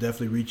people.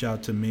 Definitely reach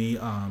out to me.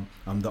 I'm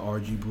the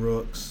RG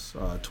Brooks.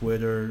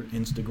 Twitter,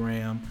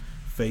 Instagram,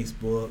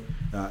 Facebook.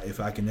 If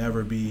I can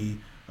ever be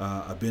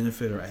a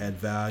benefit or add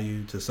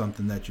value to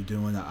something that you're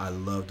doing, I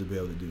love to be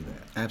able to do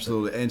that.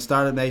 Absolutely. And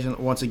Startup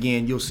Nation, once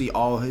again, you'll see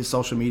all his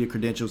social media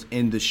credentials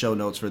in the show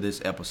notes for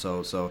this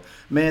episode. So,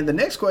 man, the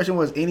next question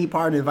was any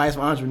parting advice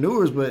for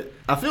entrepreneurs, but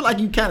I feel like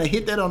you kind of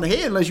hit that on the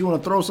head unless you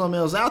want to throw something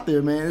else out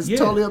there, man. It's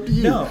totally up to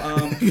you. No,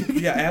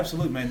 yeah,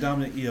 absolutely, man.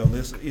 Dominic,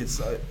 it's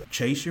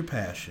chase your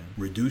passion,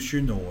 reduce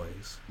your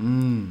noise,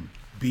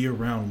 be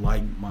around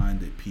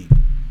like-minded people.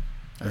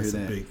 That's a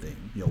big thing.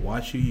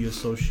 Watch who you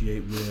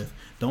associate with.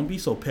 Don't be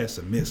so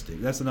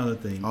pessimistic. That's another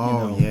thing.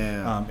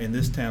 In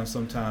this town,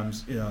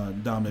 sometimes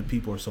dominant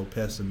people are so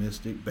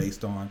pessimistic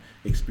based on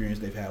experience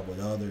they've had with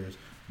others,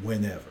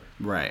 whenever.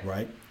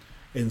 Right.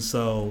 And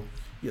so,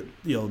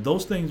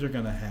 those things are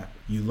going to happen.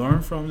 You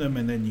learn from them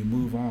and then you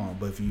move on.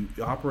 But if you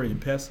operate in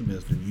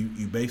pessimism,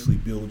 you basically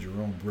build your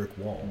own brick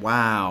wall.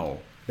 Wow.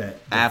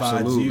 That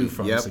divides you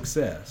from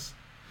success.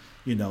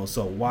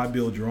 So why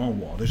build your own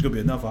wall? There's going to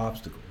be enough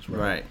obstacles,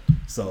 right?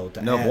 So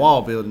enough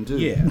wall building too.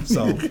 Yeah.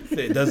 So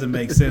it doesn't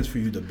make sense for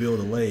you to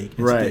build a lake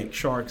and stick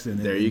sharks in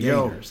it and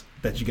gators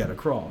that you got to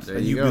cross.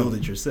 And you build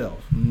it yourself.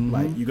 Mm-hmm.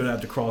 Like you're going to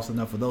have to cross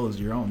enough of those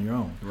your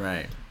own.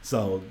 Right.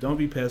 So don't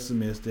be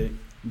pessimistic.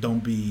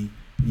 Don't be,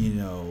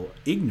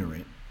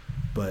 ignorant,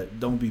 but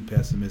don't be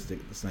pessimistic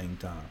at the same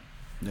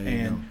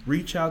time.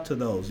 Reach out to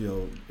those.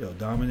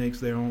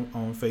 Dominic's there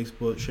on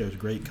Facebook, shares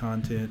great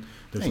content.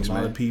 There's a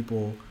lot of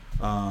people.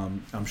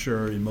 I'm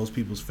sure in most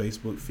people's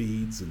Facebook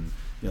feeds and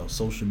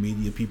social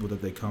media, people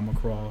that they come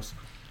across,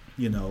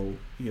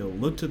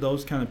 look to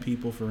those kind of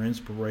people for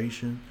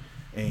inspiration,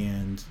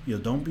 and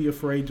don't be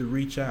afraid to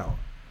reach out.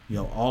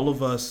 All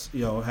of us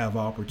have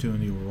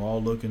opportunity. We're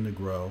all looking to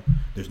grow.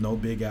 There's no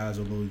big eyes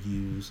or little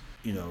U's.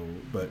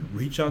 But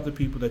reach out to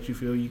people that you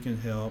feel you can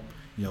help.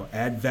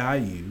 Add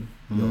value.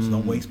 So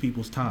don't waste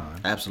people's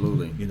time.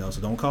 Absolutely.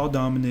 So don't call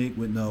Dominic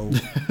with no,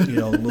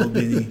 little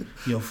bitty,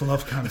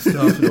 fluff kind of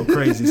stuff,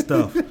 crazy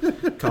stuff.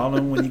 Call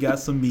him when you got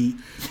some meat,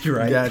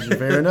 right? Gotcha.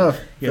 Fair enough.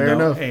 Fair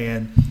enough.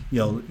 And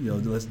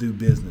let's do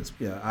business.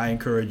 Yeah, I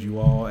encourage you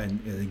all,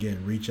 and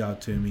again, reach out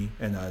to me,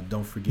 and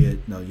don't forget,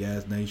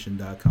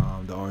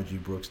 YazNation.com, the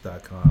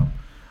rgbrooks.com.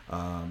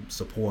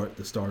 Support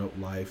the Startup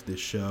Life, this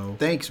show.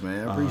 Thanks,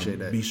 man. I appreciate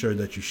that. Be sure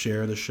that you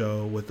share the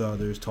show with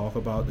others. Talk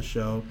about the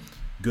show.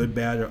 Good,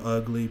 bad, or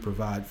ugly.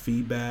 Provide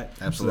feedback.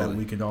 Absolutely. So that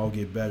we can all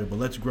get better. But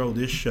let's grow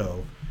this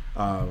show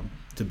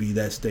to be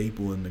that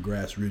staple in the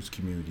grassroots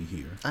community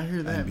here. I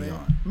hear that, man.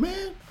 Beyond.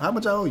 Man, how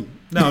much I owe you?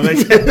 No, man.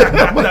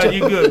 No,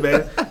 you're good,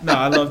 man. No,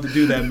 I love to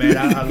do that, man.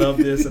 I love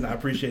this, and I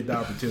appreciate the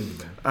opportunity,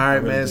 man. All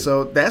right, man.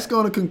 So that's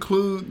going to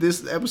conclude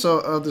this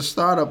episode of the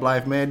Startup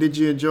Life, man. Did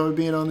you enjoy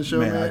being on the show,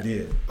 man? Man, I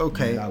did.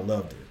 Okay. Man, I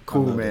loved it.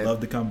 Cool, man. I'd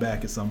love to come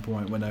back at some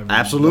point whenever.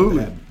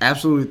 Absolutely.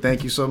 Absolutely.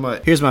 Thank you so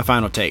much. Here's my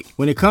final take.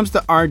 When it comes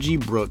to R.G.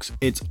 Brooks,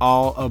 it's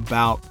all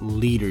about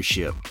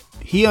leadership.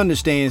 He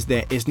understands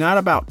that it's not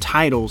about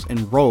titles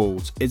and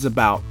roles, it's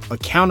about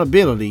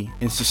accountability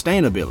and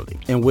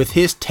sustainability. And with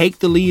his Take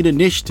the Lead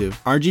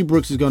initiative, R.G.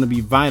 Brooks is going to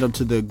be vital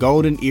to the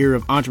golden era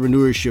of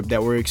entrepreneurship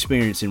that we're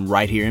experiencing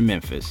right here in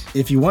Memphis.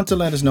 If you want to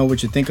let us know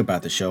what you think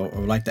about the show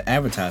or would like to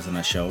advertise on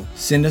our show,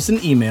 send us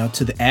an email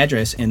to the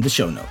address in the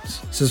show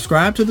notes.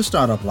 Subscribe to The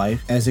Startup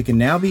Life, as it can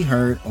now be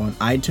heard on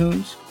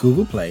iTunes,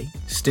 Google Play,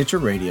 Stitcher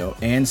Radio,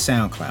 and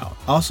SoundCloud.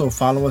 Also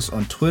follow us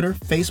on Twitter,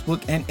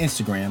 Facebook, and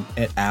Instagram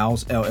at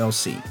Owls LLC.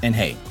 And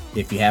hey,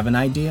 if you have an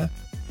idea,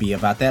 be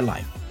about that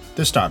life.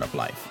 The Startup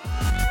Life.